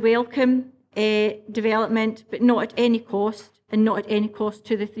 I would welcome development, but not at any cost, and not at any cost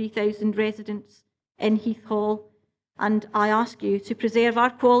to the 3,000 residents in Heathhall. And I ask you to preserve our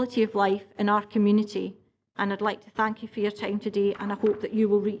quality of life in our community. And I'd like to thank you for your time today, and I hope that you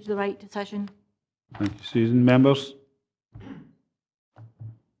will reach the right decision. Thank you, Susan. Members?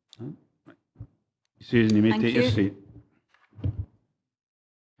 Susan, you may take your seat.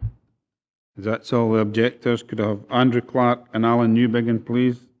 That's all the objectors. Could I have Andrew Clark and Alan Newbiggin,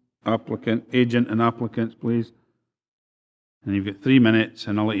 please? Agent and applicants, please. And you've got 3 minutes,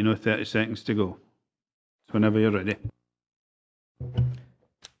 and I'll let you know 30 seconds to go. So whenever you're ready.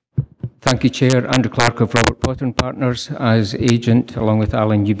 Thank you, Chair. Andrew Clark of Robert Potter and Partners as agent, along with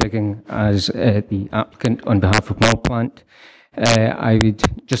Alan Newbigging as the applicant on behalf of Mallplant. I would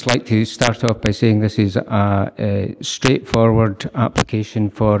just like to start off by saying this is a straightforward application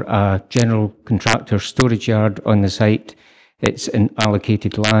for a general contractor storage yard on the site. It's in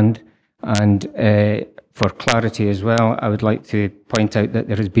allocated land, and for clarity as well, I would like to point out that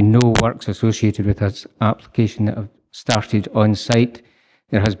there has been no works associated with this application that have started on site.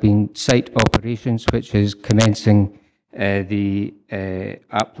 There has been site operations, which is commencing the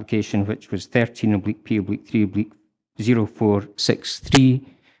application, which was 13/P/3/0463,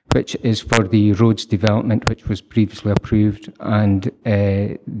 which is for the roads development, which was previously approved, and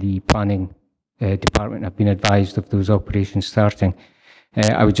the planning department have been advised of those operations starting.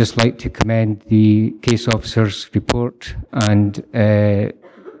 I would just like to commend the case officer's report, and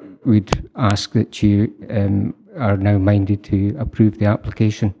we'd ask that you are now minded to approve the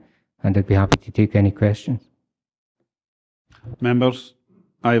application, and I'd be happy to take any questions. Members,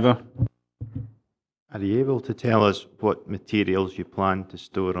 Ivor. Are you able to tell us what materials you plan to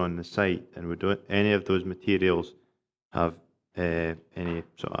store on the site, and would any of those materials have any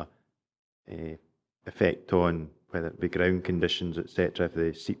sort of effect on whether it be ground conditions, etc., if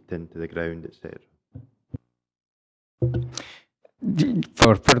they seeped into the ground, etc.?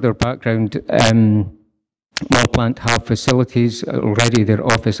 For further background, Mallplant have facilities already, their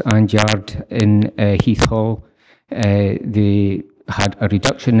office and yard in Heathhall. They had a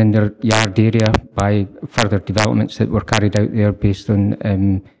reduction in their yard area by further developments that were carried out there based on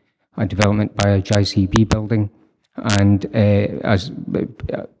a development by a JCB building. And as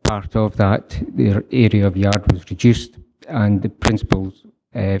part of that, their area of yard was reduced, and the principles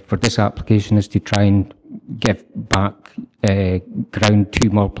for this application is to try and give back ground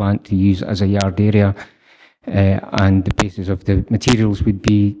to Mallplant to use as a yard area. And the basis of the materials would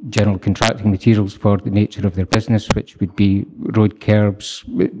be general contracting materials for the nature of their business, which would be road curbs,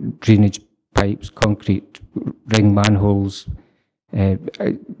 drainage pipes, concrete, ring manholes,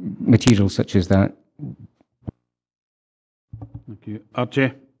 materials such as that. Thank you.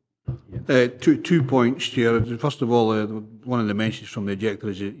 Archie? Two points, Chair. First of all, one of the mentions from the objector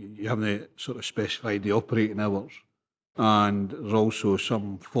is you haven't sort of specified the operating hours, and there's also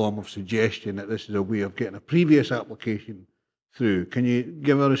some form of suggestion that this is a way of getting a previous application through. Can you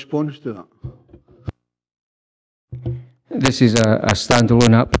give a response to that? This is a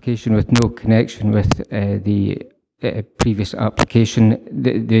standalone application with no connection with the previous application.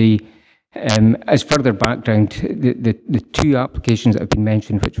 As further background, the two applications that have been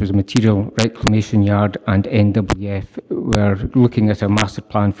mentioned, which was a material reclamation yard and NWF, were looking at a master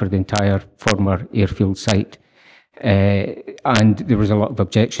plan for the entire former Airfield site. And there was a lot of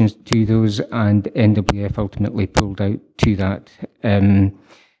objections to those, and NWF ultimately pulled out to that.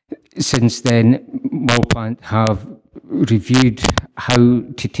 Since then, Mallplant have reviewed how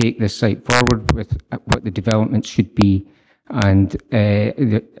to take this site forward with what the development should be, and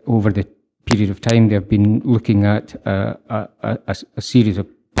over the period of time they've been looking at a series of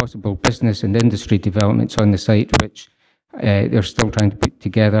possible business and industry developments on the site, which they're still trying to put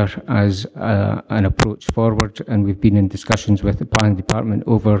together as an approach forward, and we've been in discussions with the planning department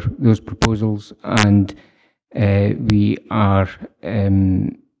over those proposals, and we are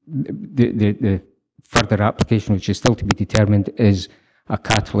the further application, which is still to be determined, is a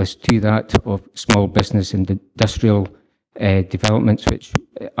catalyst to that of small business and industrial developments, which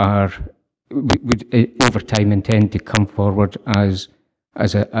are would over time intend to come forward as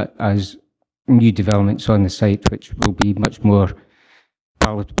new developments on the site, which will be much more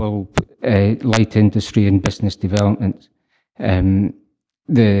palatable light industry and business development.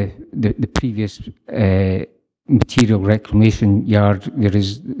 The previous material reclamation yard, there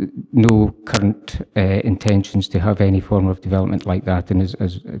is no current intentions to have any form of development like that, and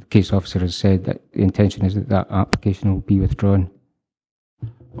as the case officer has said, that the intention is that that application will be withdrawn.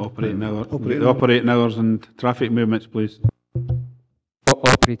 Operating hours and traffic movements, please.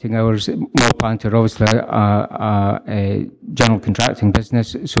 Operating hours, Mallplant are obviously a general contracting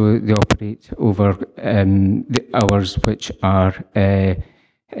business, so they operate over the hours which are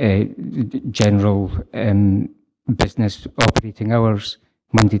general business operating hours,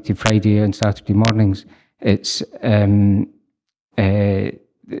 Monday to Friday and Saturday mornings. It's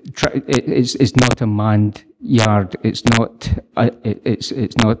not a manned yard. It's not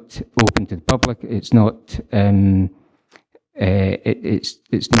it's not open to the public. It's not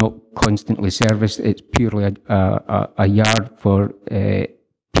it's not constantly serviced. It's purely a yard for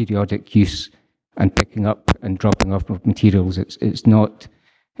periodic use and picking up and dropping off of materials. It's not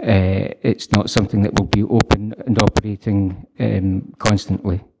something that will be open and operating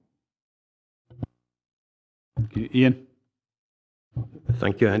constantly. Okay, Ian?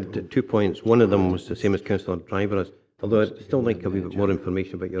 Thank you. I had 2 points. One of them was the same as Councillor Driver, although I'd still like a wee bit more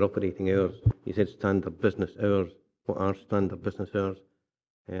information about your operating hours. You said standard business hours. What are standard business hours?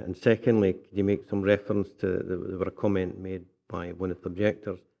 And secondly, could you make some reference to, there were a comment made by one of the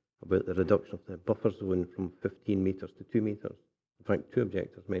objectors about the reduction of the buffer zone from 15 metres to 2 metres. In fact, 2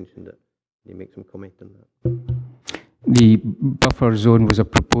 objectors mentioned it. Can you make some comment on that? The buffer zone was a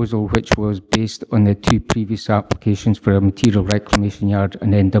proposal which was based on the 2 previous applications for a material reclamation yard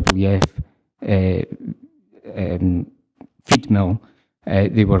and NWF feed mill.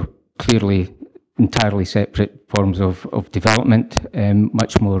 They were clearly entirely separate forms of development,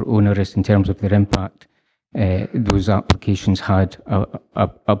 much more onerous in terms of their impact. Those applications had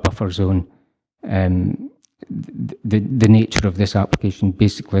a buffer zone. The nature of this application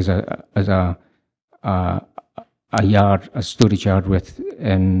basically is a yard, a storage yard with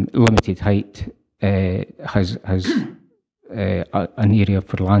limited height, has an area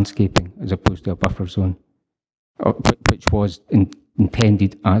for landscaping as opposed to a buffer zone, which was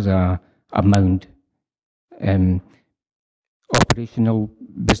intended as a mound. Operational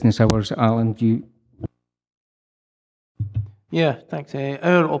business hours, Alan, do you? Yeah, thanks.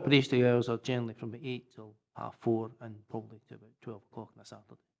 Our operational hours are generally from 8 till 4:30 and probably to about 12 o'clock on a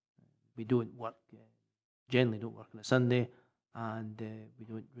Saturday. We don't work, generally don't work on a Sunday, and we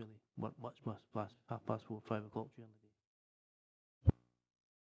don't really work much past 4:30, 5 o'clock during the day.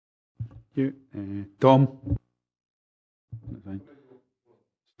 Thank you. Tom?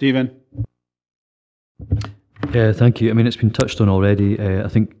 Stephen? Yeah, thank you. I mean, it's been touched on already. I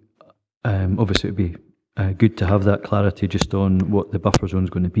think obviously it would be good to have that clarity just on what the buffer zone is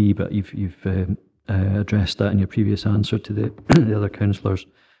going to be, but you've addressed that in your previous answer to the other councillors.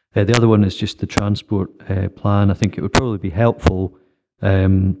 The other one is just the transport plan. I think it would probably be helpful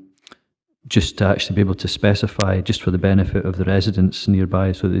just to actually be able to specify, just for the benefit of the residents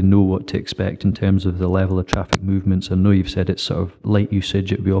nearby, so they know what to expect in terms of the level of traffic movements. I know you've said it's sort of light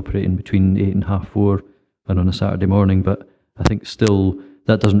usage, it would be operating between 8 and half 4 and on a Saturday morning, but I think still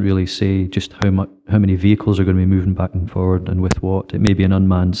that doesn't really say just how many vehicles are going to be moving back and forward and with what. It may be an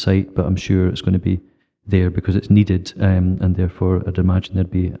unmanned site, but I'm sure it's going to be there because it's needed, and therefore I'd imagine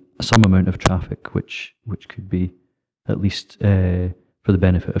there'd be some amount of traffic which could be at least for the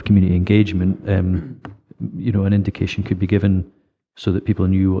benefit of community engagement. You know, an indication could be given so that people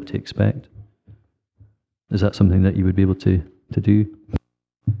knew what to expect. Is that something that you would be able to do?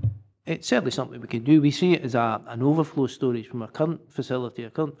 It's certainly something we can do. We see it as an overflow storage from our current facility. Our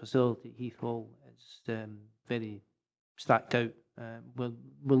current facility, Heathhall, is very stacked out. We're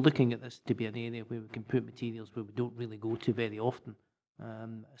looking at this to be an area where we can put materials where we don't really go to very often.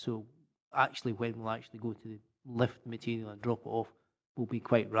 So actually when we'll actually go to lift material and drop it off will be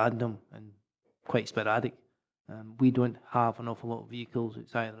quite random and quite sporadic. We don't have an awful lot of vehicles.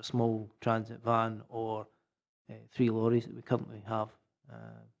 It's either a small transit van or 3 lorries that we currently have.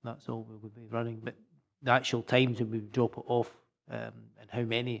 That's all we would be running. But the actual times when we would drop it off and how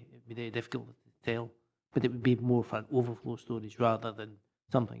many, it would be very difficult to tell. But it would be more for an overflow storage rather than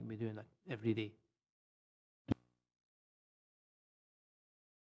something we're doing every day.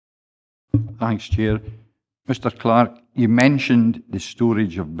 Thanks, Chair. Mr. Clark, you mentioned the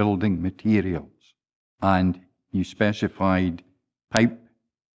storage of building materials and you specified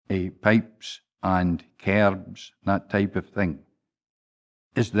pipes and curbs, that type of thing.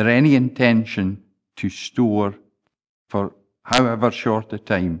 Is there any intention to store, for however short a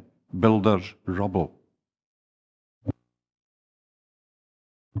time, builders' rubble?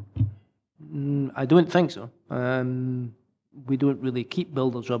 I don't think so. We don't really keep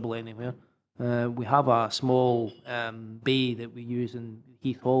builders' rubble anywhere. We have a small bay that we use in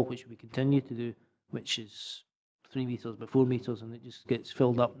Heathhall, which we continue to do, which is 3 metres by 4 metres, and it just gets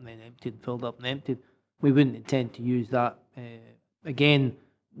filled up and then emptied, filled up and emptied. We wouldn't intend to use that. Again,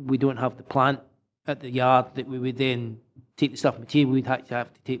 we don't have the plant at the yard that we would then take the stuff material. We'd actually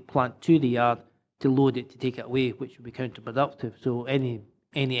have to take plant to the yard to load it to take it away, which would be counterproductive. So any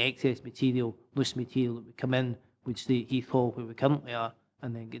excess material, loose material that would come in would stay at Heathhall where we currently are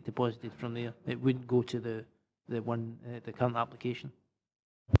and then get deposited from there. It wouldn't go to the current application.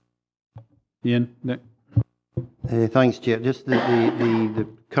 Ian, Nick? Thanks, Chair. Just the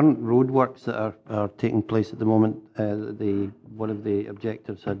current roadworks that are taking place at the moment, one of the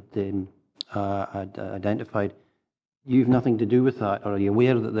objectives had identified. You've nothing to do with that, or are you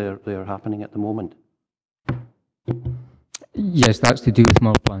aware that they're happening at the moment? Yes, that's to do with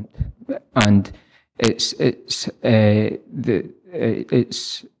Moor Plant, and it's the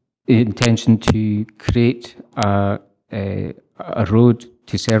intention to create a road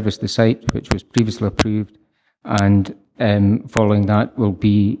to service the site, which was previously approved, and following that will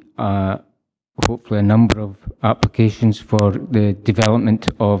be hopefully a number of applications for the development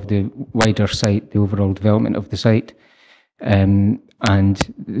of the wider site, the overall development of the site, and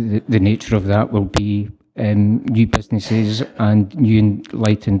the nature of that will be new businesses and new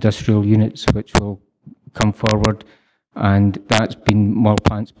light industrial units which will come forward, and that's been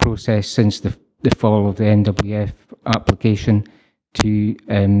Morplant's process since the fall of the NWF application to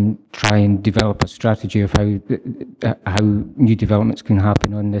try and develop a strategy of how new developments can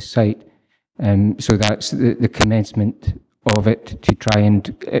happen on this site. So that's the commencement of it, to try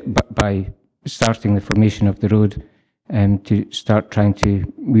and, by starting the formation of the road, to start trying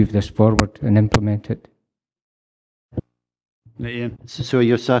to move this forward and implement it. So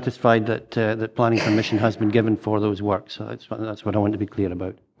you're satisfied that that planning permission has been given for those works? So that's what I want to be clear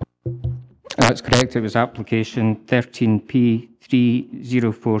about. That's correct. It was application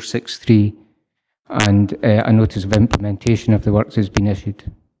 13P30463, and a notice of implementation of the works has been issued.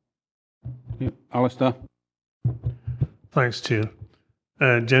 Alistair. Thanks, Chair.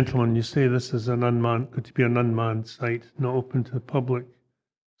 Gentlemen, you say this is going to be an unmanned site, not open to the public.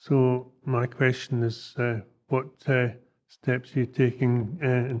 So my question is, what steps are you taking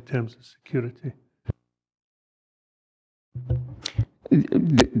in terms of security?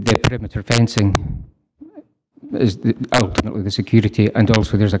 The perimeter fencing is ultimately the security, and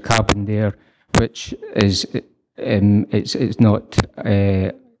also there's a cabin there, which is it's not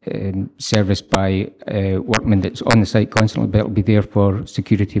serviced by workmen that's on the site constantly, but it'll be there for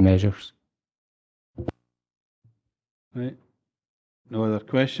security measures. Right. No other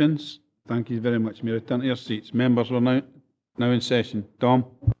questions? Thank you very much. May return to your seats. Members, we're now in session. Tom?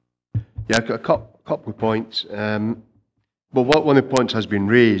 Yeah, I've got a couple of points. Well, one of the points has been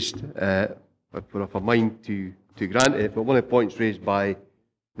raised, we're of a mind to grant it, but one of the points raised by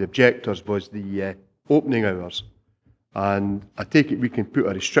the objectors was the opening hours. And I take it we can put a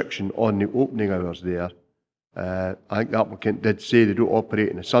restriction on the opening hours there. I think the applicant did say they don't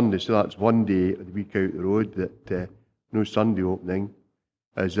operate on a Sunday, so that's one day of the week out the road that no Sunday opening.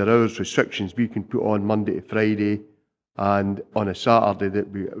 Is there hours restrictions we can put on Monday to Friday, and on a Saturday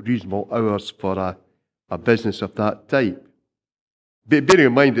that be reasonable hours for a business of that type? Bearing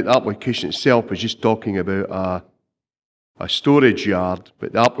in mind that the application itself is just talking about a storage yard,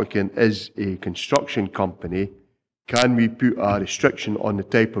 but the applicant is a construction company, can we put a restriction on the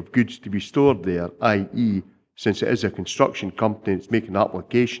type of goods to be stored there, i.e., since it is a construction company that's making an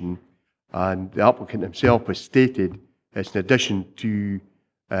application, and the applicant himself has stated it's in addition to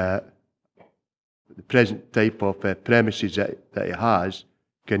the present type of premises that he has,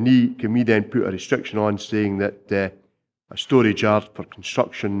 can we then put a restriction on saying that a storage yard for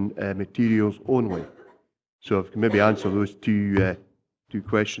construction materials only? So if you can maybe answer those two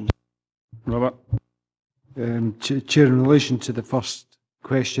questions. Robert? Chair, in relation to the first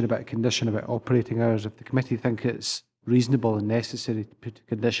question about a condition about operating hours, if the committee think it's reasonable and necessary to put a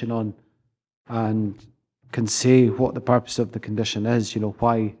condition on and can say what the purpose of the condition is,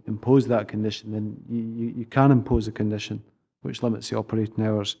 why impose that condition, then you can impose a condition which limits the operating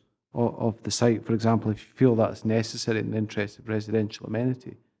hours of the site. For example, if you feel that's necessary in the interest of residential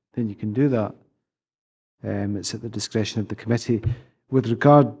amenity, then you can do that. It's at the discretion of the committee. With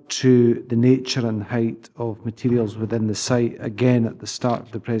regard to the nature and height of materials within the site, again, at the start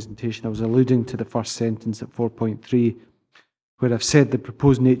of the presentation, I was alluding to the first sentence at 4.3, where I've said the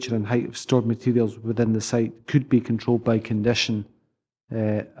proposed nature and height of stored materials within the site could be controlled by condition.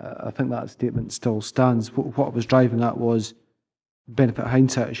 I think that statement still stands. What I was driving at was, benefit of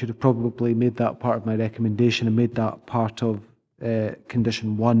hindsight, I should have probably made that part of my recommendation and made that part of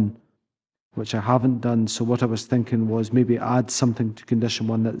condition 1, which I haven't done. So what I was thinking was maybe add something to condition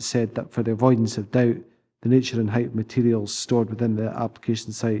 1 that said that for the avoidance of doubt, the nature and height of materials stored within the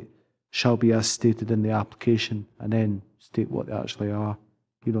application site shall be as stated in the application, and then state what they actually are,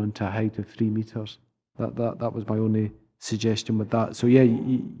 into a height of 3 metres. That was my only suggestion with that. So yeah,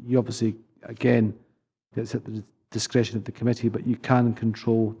 you obviously, again, it's at the discretion of the committee, but you can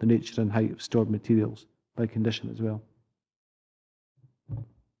control the nature and height of stored materials by condition as well.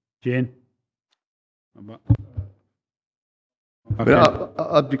 Jane? Okay.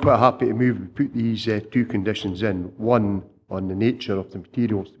 I'd be quite happy to move and put these two conditions in. One, on the nature of the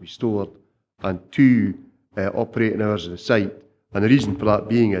materials to be stored, and 2, operating hours of the site. And the reason for that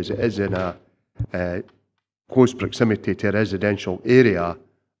being is it is in a close proximity to a residential area,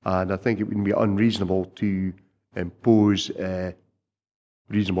 and I think it would be unreasonable to impose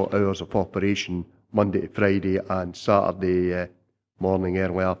reasonable hours of operation Monday to Friday and Saturday morning,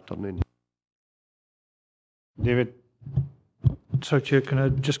 early afternoon. David? Sir Chair, can I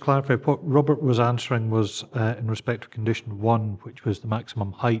just clarify? What Robert was answering was in respect of condition 1, which was the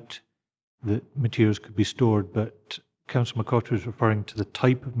maximum height that materials could be stored, but Councillor McCotter is referring to the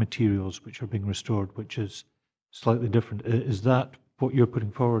type of materials which are being restored, which is slightly different. Is that what you're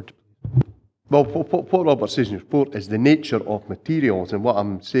putting forward? Well, what Robert says in his report is the nature of materials, and what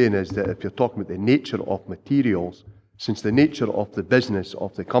I'm saying is that if you're talking about the nature of materials, since the nature of the business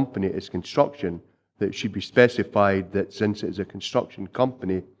of the company is construction, that it should be specified that since it is a construction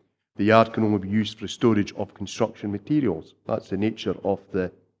company, the yard can only be used for storage of construction materials. That's the nature of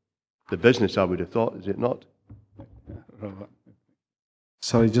the business, I would have thought, is it not?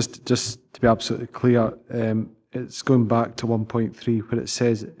 Sorry, just to be absolutely clear, it's going back to 1.3 where it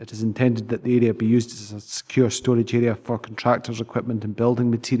says it is intended that the area be used as a secure storage area for contractors' equipment and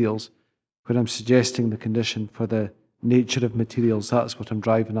building materials. When I'm suggesting the condition for the nature of materials, that's what I'm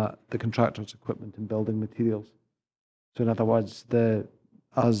driving at, the contractors' equipment and building materials. So in other words,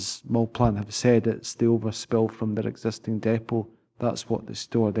 as Mulplan have said, it's the overspill from their existing depot. That's what they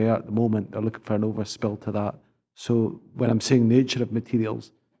store there at the moment. They're looking for an overspill to that. So when I'm saying nature of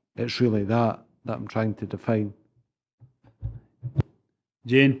materials, it's really that I'm trying to define.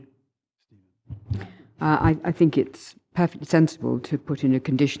 Jane? I think it's perfectly sensible to put in a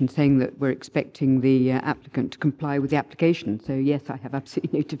condition saying that we're expecting the applicant to comply with the application. So yes, I have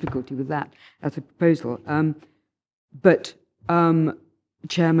absolutely no difficulty with that as a proposal. But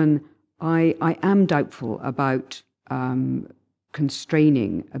Chairman, I am doubtful about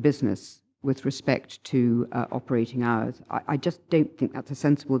constraining a business with respect to operating hours. I just don't think that's a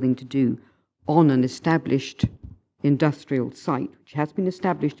sensible thing to do on an established industrial site, which has been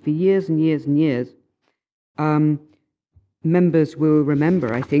established for years and years and years. Members will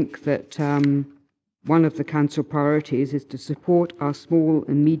remember, I think, that one of the council priorities is to support our small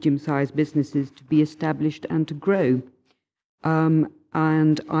and medium-sized businesses to be established and to grow.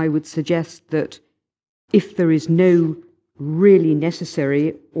 And I would suggest that if there is no really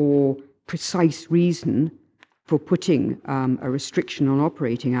necessary or precise reason for putting a restriction on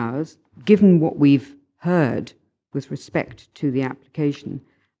operating hours, given what we've heard with respect to the application,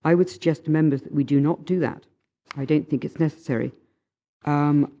 I would suggest to members that we do not do that. I don't think it's necessary.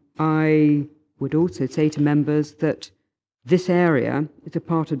 I would also say to members that this area is a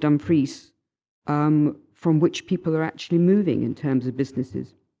part of Dumfries from which people are actually moving in terms of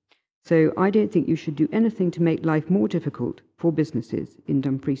businesses. So I don't think you should do anything to make life more difficult for businesses in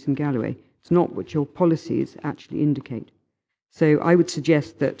Dumfries and Galloway. It's not what your policies actually indicate. So I would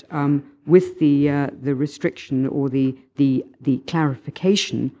suggest that with the restriction or the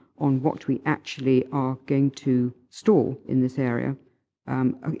clarification on what we actually are going to store in this area,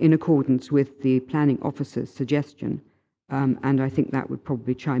 in accordance with the planning officer's suggestion, and I think that would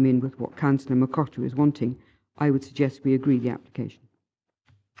probably chime in with what Councillor McCotter is wanting, I would suggest we agree the application.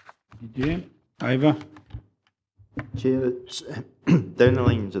 Ivor? Chair, it's down the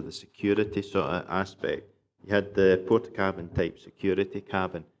lines of the security sort of aspect. You had the porta cabin type security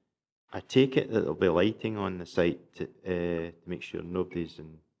cabin. I take it that there'll be lighting on the site to make sure nobody's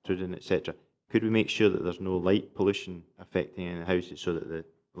intruding, etc. Could we make sure that there's no light pollution affecting any houses so that the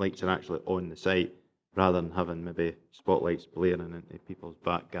lights are actually on the site rather than having maybe spotlights blaring into people's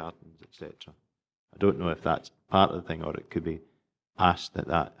back gardens, etc.? I don't know if that's part of the thing or it could be asked that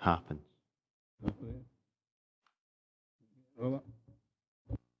that happens.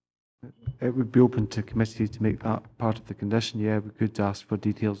 It would be open to committee to make that part of the condition. Yeah, we could ask for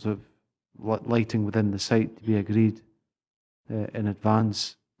details of lighting within the site to be agreed in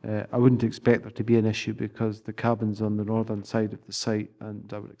advance. I wouldn't expect there to be an issue because the cabin's on the northern side of the site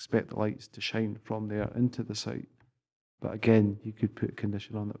and I would expect the lights to shine from there into the site. But again, you could put a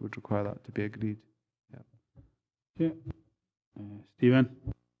condition on that would require that to be agreed. Yeah. Okay. Stephen?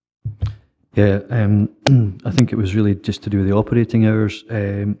 Yeah, I think it was really just to do with the operating hours.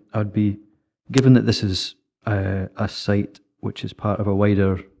 I'd be, given that this is a site which is part of a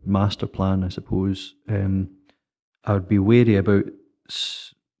wider master plan, I suppose, I would be wary about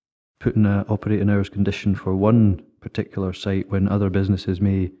putting an operating hours condition for one particular site when other businesses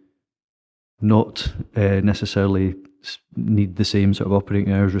may not necessarily need the same sort of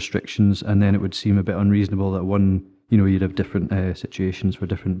operating hours restrictions, and then it would seem a bit unreasonable that one, you'd have different situations for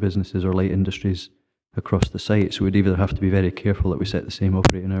different businesses or light industries across the site. So we'd either have to be very careful that we set the same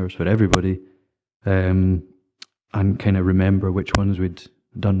operating hours for everybody, and kind of remember which ones we'd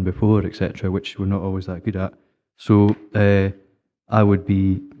done before, etc., which we're not always that good at. So I would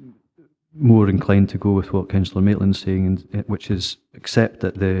be more inclined to go with what Councillor Maitland's saying, which is accept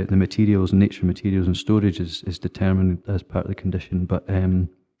that the materials and nature of materials and storage is determined as part of the condition, but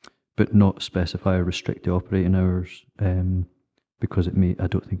not specify or restrict the operating hours because I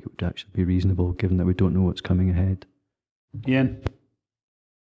don't think it would actually be reasonable, given that we don't know what's coming ahead. Ian?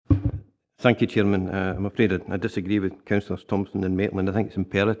 Thank you, Chairman. I'm afraid I disagree with Councillors Thompson and Maitland. I think it's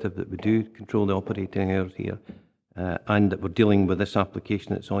imperative that we do control the operating hours here, and that we're dealing with this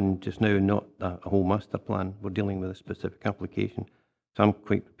application that's on just now, not a whole master plan. We're dealing with a specific application. So I'm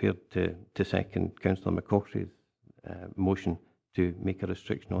quite prepared to second Councillor McCaughre's motion to make a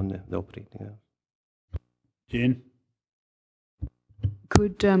restriction on the operating hours. Jane?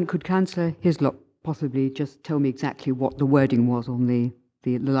 Could Councillor Hislop possibly just tell me exactly what the wording was on the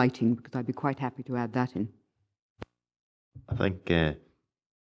lighting, because I'd be quite happy to add that in. I think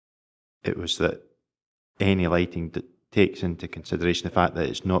it was that any lighting that takes into consideration the fact that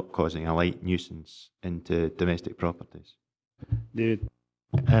it's not causing a light nuisance into domestic properties. David?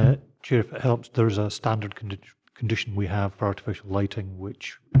 Chair, if it helps, there's a standard condition we have for artificial lighting,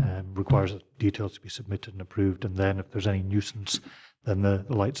 which requires details to be submitted and approved, and then if there's any nuisance, then the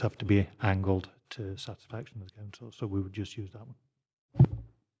lights have to be angled to satisfaction of the council. So we would just use that one.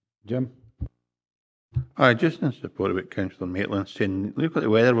 Jim? Just in support of what Councillor Maitland's saying, look at the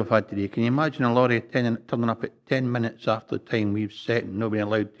weather we've had today. Can you imagine a lorry turning up at 10 minutes after the time we've set and nobody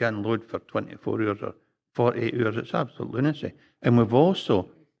allowed to unload for 24 hours or 48 hours? It's absolute lunacy. And we've also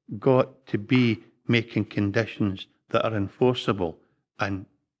got to be making conditions that are enforceable, and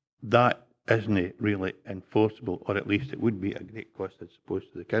that isn't really enforceable, or at least it would be at great cost, I suppose,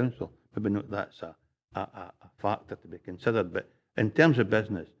 to the council. Maybe not that's a factor to be considered, but in terms of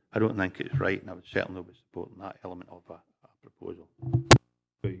business, I don't think it's right, and I would certainly be supporting that element of a proposal. I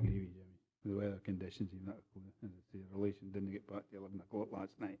agree with you, Jimmy. The weather conditions in that, and the relation didn't get back to 11 o'clock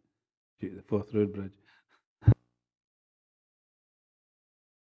last night due to the Forth Road Bridge.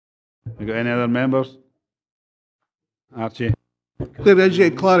 We got any other members? Archie? There is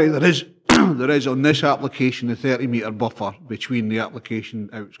clarity. There is on this application a 30-metre buffer between the application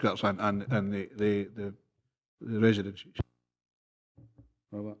outskirts and the residences.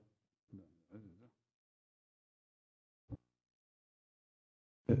 Robert?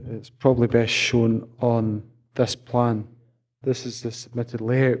 It's probably best shown on this plan. This is the submitted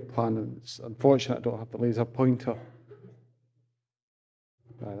layout plan, and it's unfortunate I don't have the laser pointer.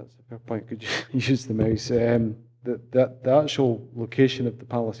 Right, that's a fair point. Could you use the mouse? The actual location of the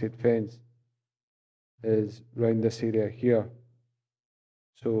palisade fence is around this area here.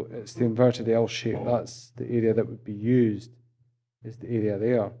 So it's the inverted L shape. That's the area that would be used, is the area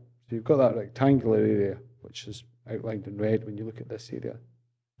there. So you've got that rectangular area, which is outlined in red when you look at this area,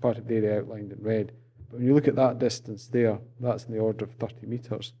 part of the area outlined in red. But when you look at that distance there, that's in the order of 30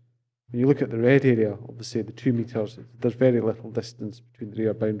 metres. When you look at the red area, obviously the 2 metres, there's very little distance between the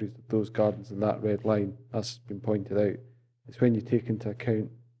rear boundaries of those gardens and that red line. That's been pointed out. It's when you take into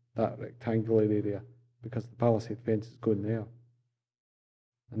account that rectangular area, because the palisade fence is going there.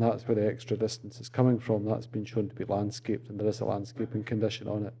 And that's where the extra distance is coming from. That's been shown to be landscaped, and there is a landscaping condition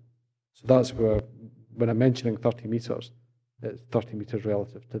on it. So that's where, when I'm mentioning 30 metres, it's 30 metres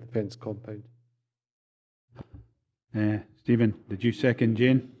relative to the fence compound. Stephen, did you second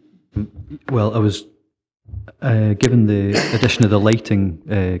Jane? Well, I was given the addition of the lighting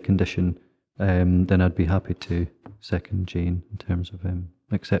condition, then I'd be happy to second Jane in terms of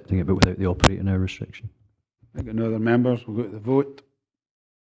accepting it, but without the operating hour restriction. I got no other members. We'll go to the vote.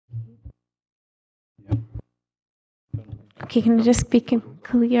 Okay, can I just be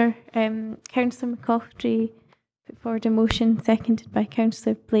clear? Councillor McCaughre put forward a motion seconded by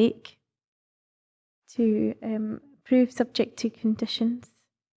Councillor Blake to approve subject to conditions.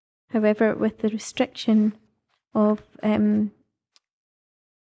 However, with the restriction of to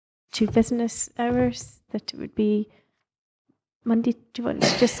business hours, that it would be Monday. Do you want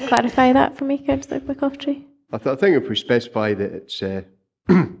to just clarify that for me, Councillor McCaughre? I think if we specify that it's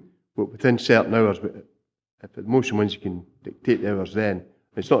within certain hours, but if the motion wins, you can dictate the hours then.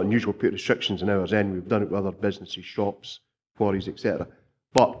 It's not unusual to put restrictions on hours then. We've done it with other businesses, shops, quarries, etc.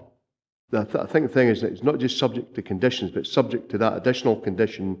 But I think the thing is that it's not just subject to conditions, but subject to that additional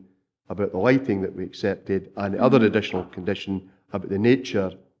condition about the lighting that we accepted, and the other additional condition about the nature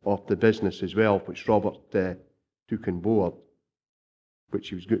of the business as well, which Robert took on board, which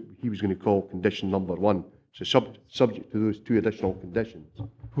he was going to call condition number 1. So subject to those 2 additional conditions.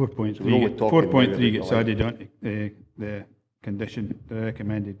 4.3 gets added on to the condition, the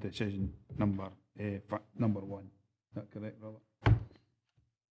recommended decision number 1. Is that correct, Robert?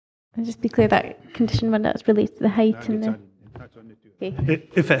 I'll just be clear that condition 1, that's related to the height and the... Okay.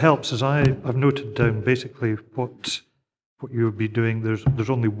 If it helps, as I've noted down basically what you would be doing, there's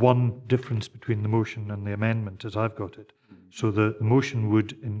only one difference between the motion and the amendment as I've got it. So the motion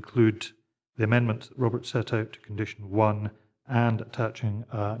would include the amendment that Robert set out to condition 1 and attaching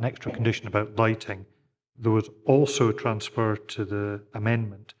an extra condition about lighting, those also transfer to the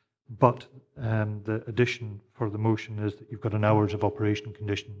amendment, but the addition for the motion is that you've got an hours of operation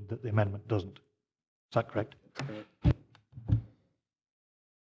condition that the amendment doesn't. Is that correct?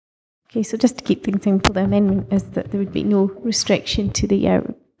 Okay, so just to keep things simple, the amendment is that there would be no restriction to the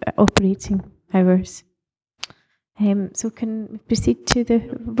operating hours. So can we proceed to the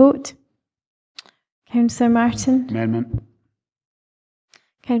vote? Councillor Martin? Amendment.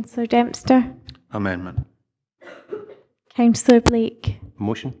 Councillor Dempster? Amendment. Councillor Blake?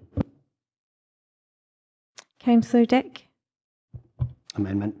 Motion. Councillor Dick?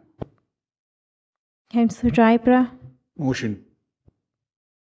 Amendment. Councillor Dryborough? Motion.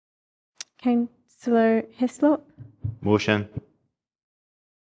 Councillor Hislop? Motion.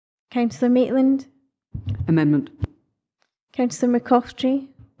 Councillor Maitland? Amendment. Councillor McCoftry?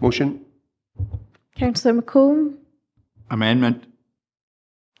 Motion. Councillor McComb? Amendment.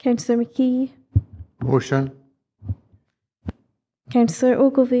 Councillor McKee? Motion. Councillor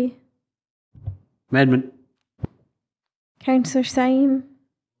Ogilvie? Amendment. Councillor Syme?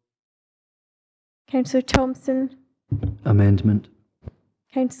 Councillor Thompson? Amendment.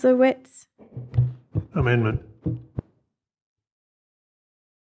 Councillor Witts? Amendment.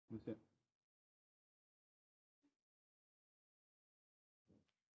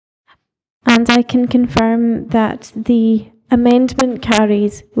 And I can confirm that the amendment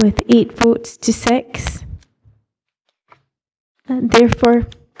carries with 8 votes to 6. And therefore,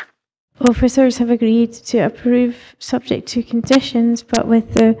 officers have agreed to approve subject to conditions, but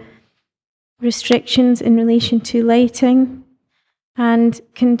with the restrictions in relation to lighting, and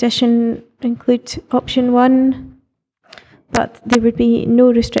condition include option 1, but there would be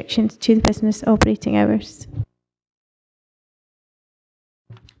no restrictions to the business operating hours.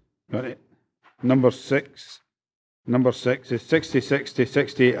 Got it. Number 6. Number 6 is 6060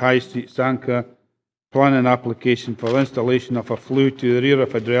 68 High Street, Sanquhar. Planning application for installation of a flue to the rear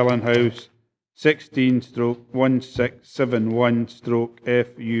of a dwelling house,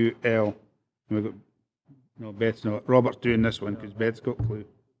 16/1671/FUL. We've got, no, Beth's not. Robert's doing this one because Beth's got flue.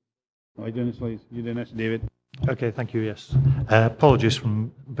 Are you doing this, Liz? You doing this, David? Okay, thank you, yes. Apologies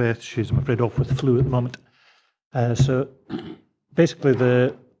from Beth, she's, I'm afraid, off with flu at the moment. So basically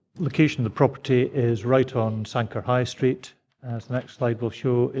the location of the property is right on Sanquhar High Street. As the next slide will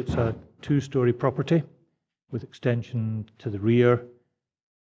show, it's a 2-storey property with extension to the rear.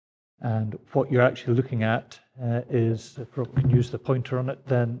 And what you're actually looking at is, if Rob can use the pointer on it,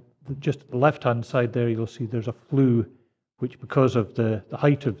 then just at the left-hand side there, you'll see there's a flue, which because of the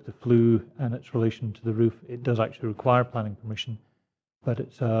height of the flue and its relation to the roof, it does actually require planning permission. But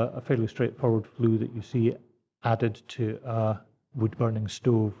it's a fairly straightforward flue that you see added to a wood-burning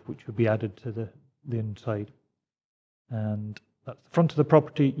stove, which would be added to the inside. And that's the front of the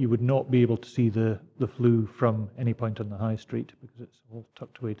property. You would not be able to see the flue from any point on the high street because it's all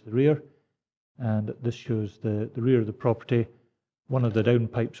tucked away to the rear. And this shows the rear of the property. One of the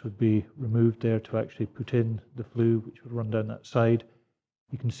downpipes would be removed there to actually put in the flue, which would run down that side.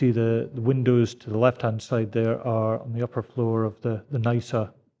 You can see the windows to the left-hand side there are on the upper floor of the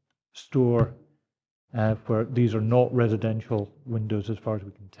NISA store, where these are not residential windows as far as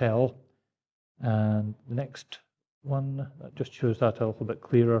we can tell. And the next one, that just shows that a little bit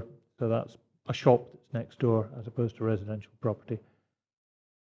clearer. So that's a shop that's next door as opposed to residential property.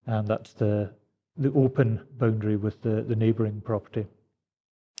 And that's the open boundary with the neighbouring property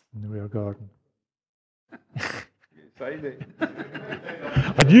in the rear garden. I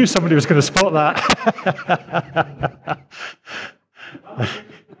knew somebody was going to spot that.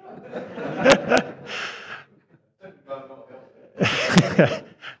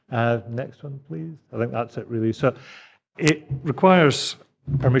 Next one, please. I think that's it, really. So it requires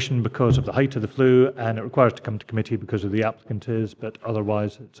permission because of the height of the flue, and it requires to come to committee because of the applicant is, but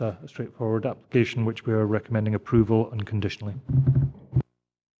otherwise it's a straightforward application which we are recommending approval unconditionally.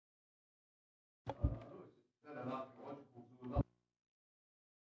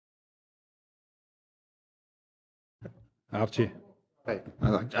 Archie. Right.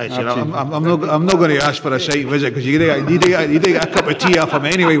 I'm not going to ask for a site visit because you need to get a cup of tea off him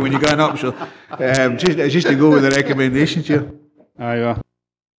anyway when you're going up. So just to go with the recommendation, Chair. Aye.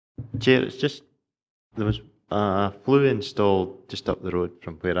 Chair, it's just there was a flue installed just up the road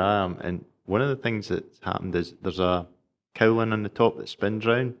from where I am, and one of the things that's happened is there's a cowling on the top that spins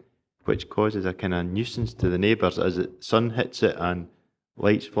round, which causes a kind of nuisance to the neighbours as the sun hits it and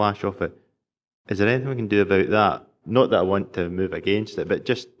lights flash off it. Is there anything we can do about that? Not that I want to move against it, but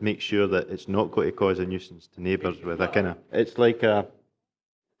just make sure that it's not going to cause a nuisance to neighbours with a kind of, it's like a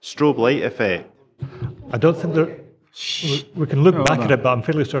strobe light effect. I don't think there, We can look back at it, but I'm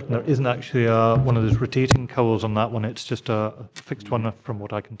fairly certain there isn't actually one of those rotating cowls on that one. It's just a fixed one from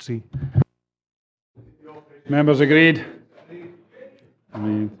what I can see. Members agreed? I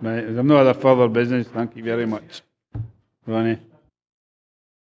mean, there's no other further business. Thank you very much. Ronnie?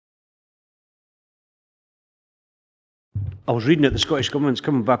 I was reading that the Scottish Government's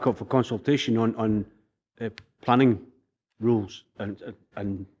coming back up for consultation on planning rules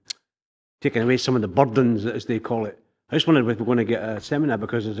and taking away some of the burdens, as they call it. I just wondered if we're going to get a seminar,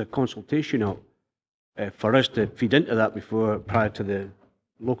 because there's a consultation out for us to feed into that prior to the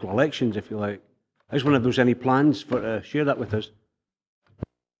local elections, if you like. I just wondered if there was any plans for share that with us.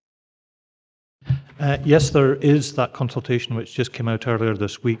 Yes, there is that consultation which just came out earlier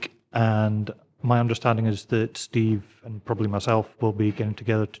this week, and my understanding is that Steve and probably myself will be getting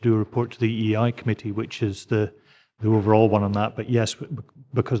together to do a report to the EEI committee, which is the overall one on that. But yes,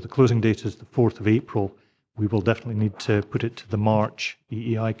 because the closing date is the 4th of April, we will definitely need to put it to the March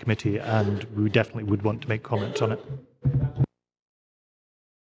EEI committee, and we definitely would want to make comments on it.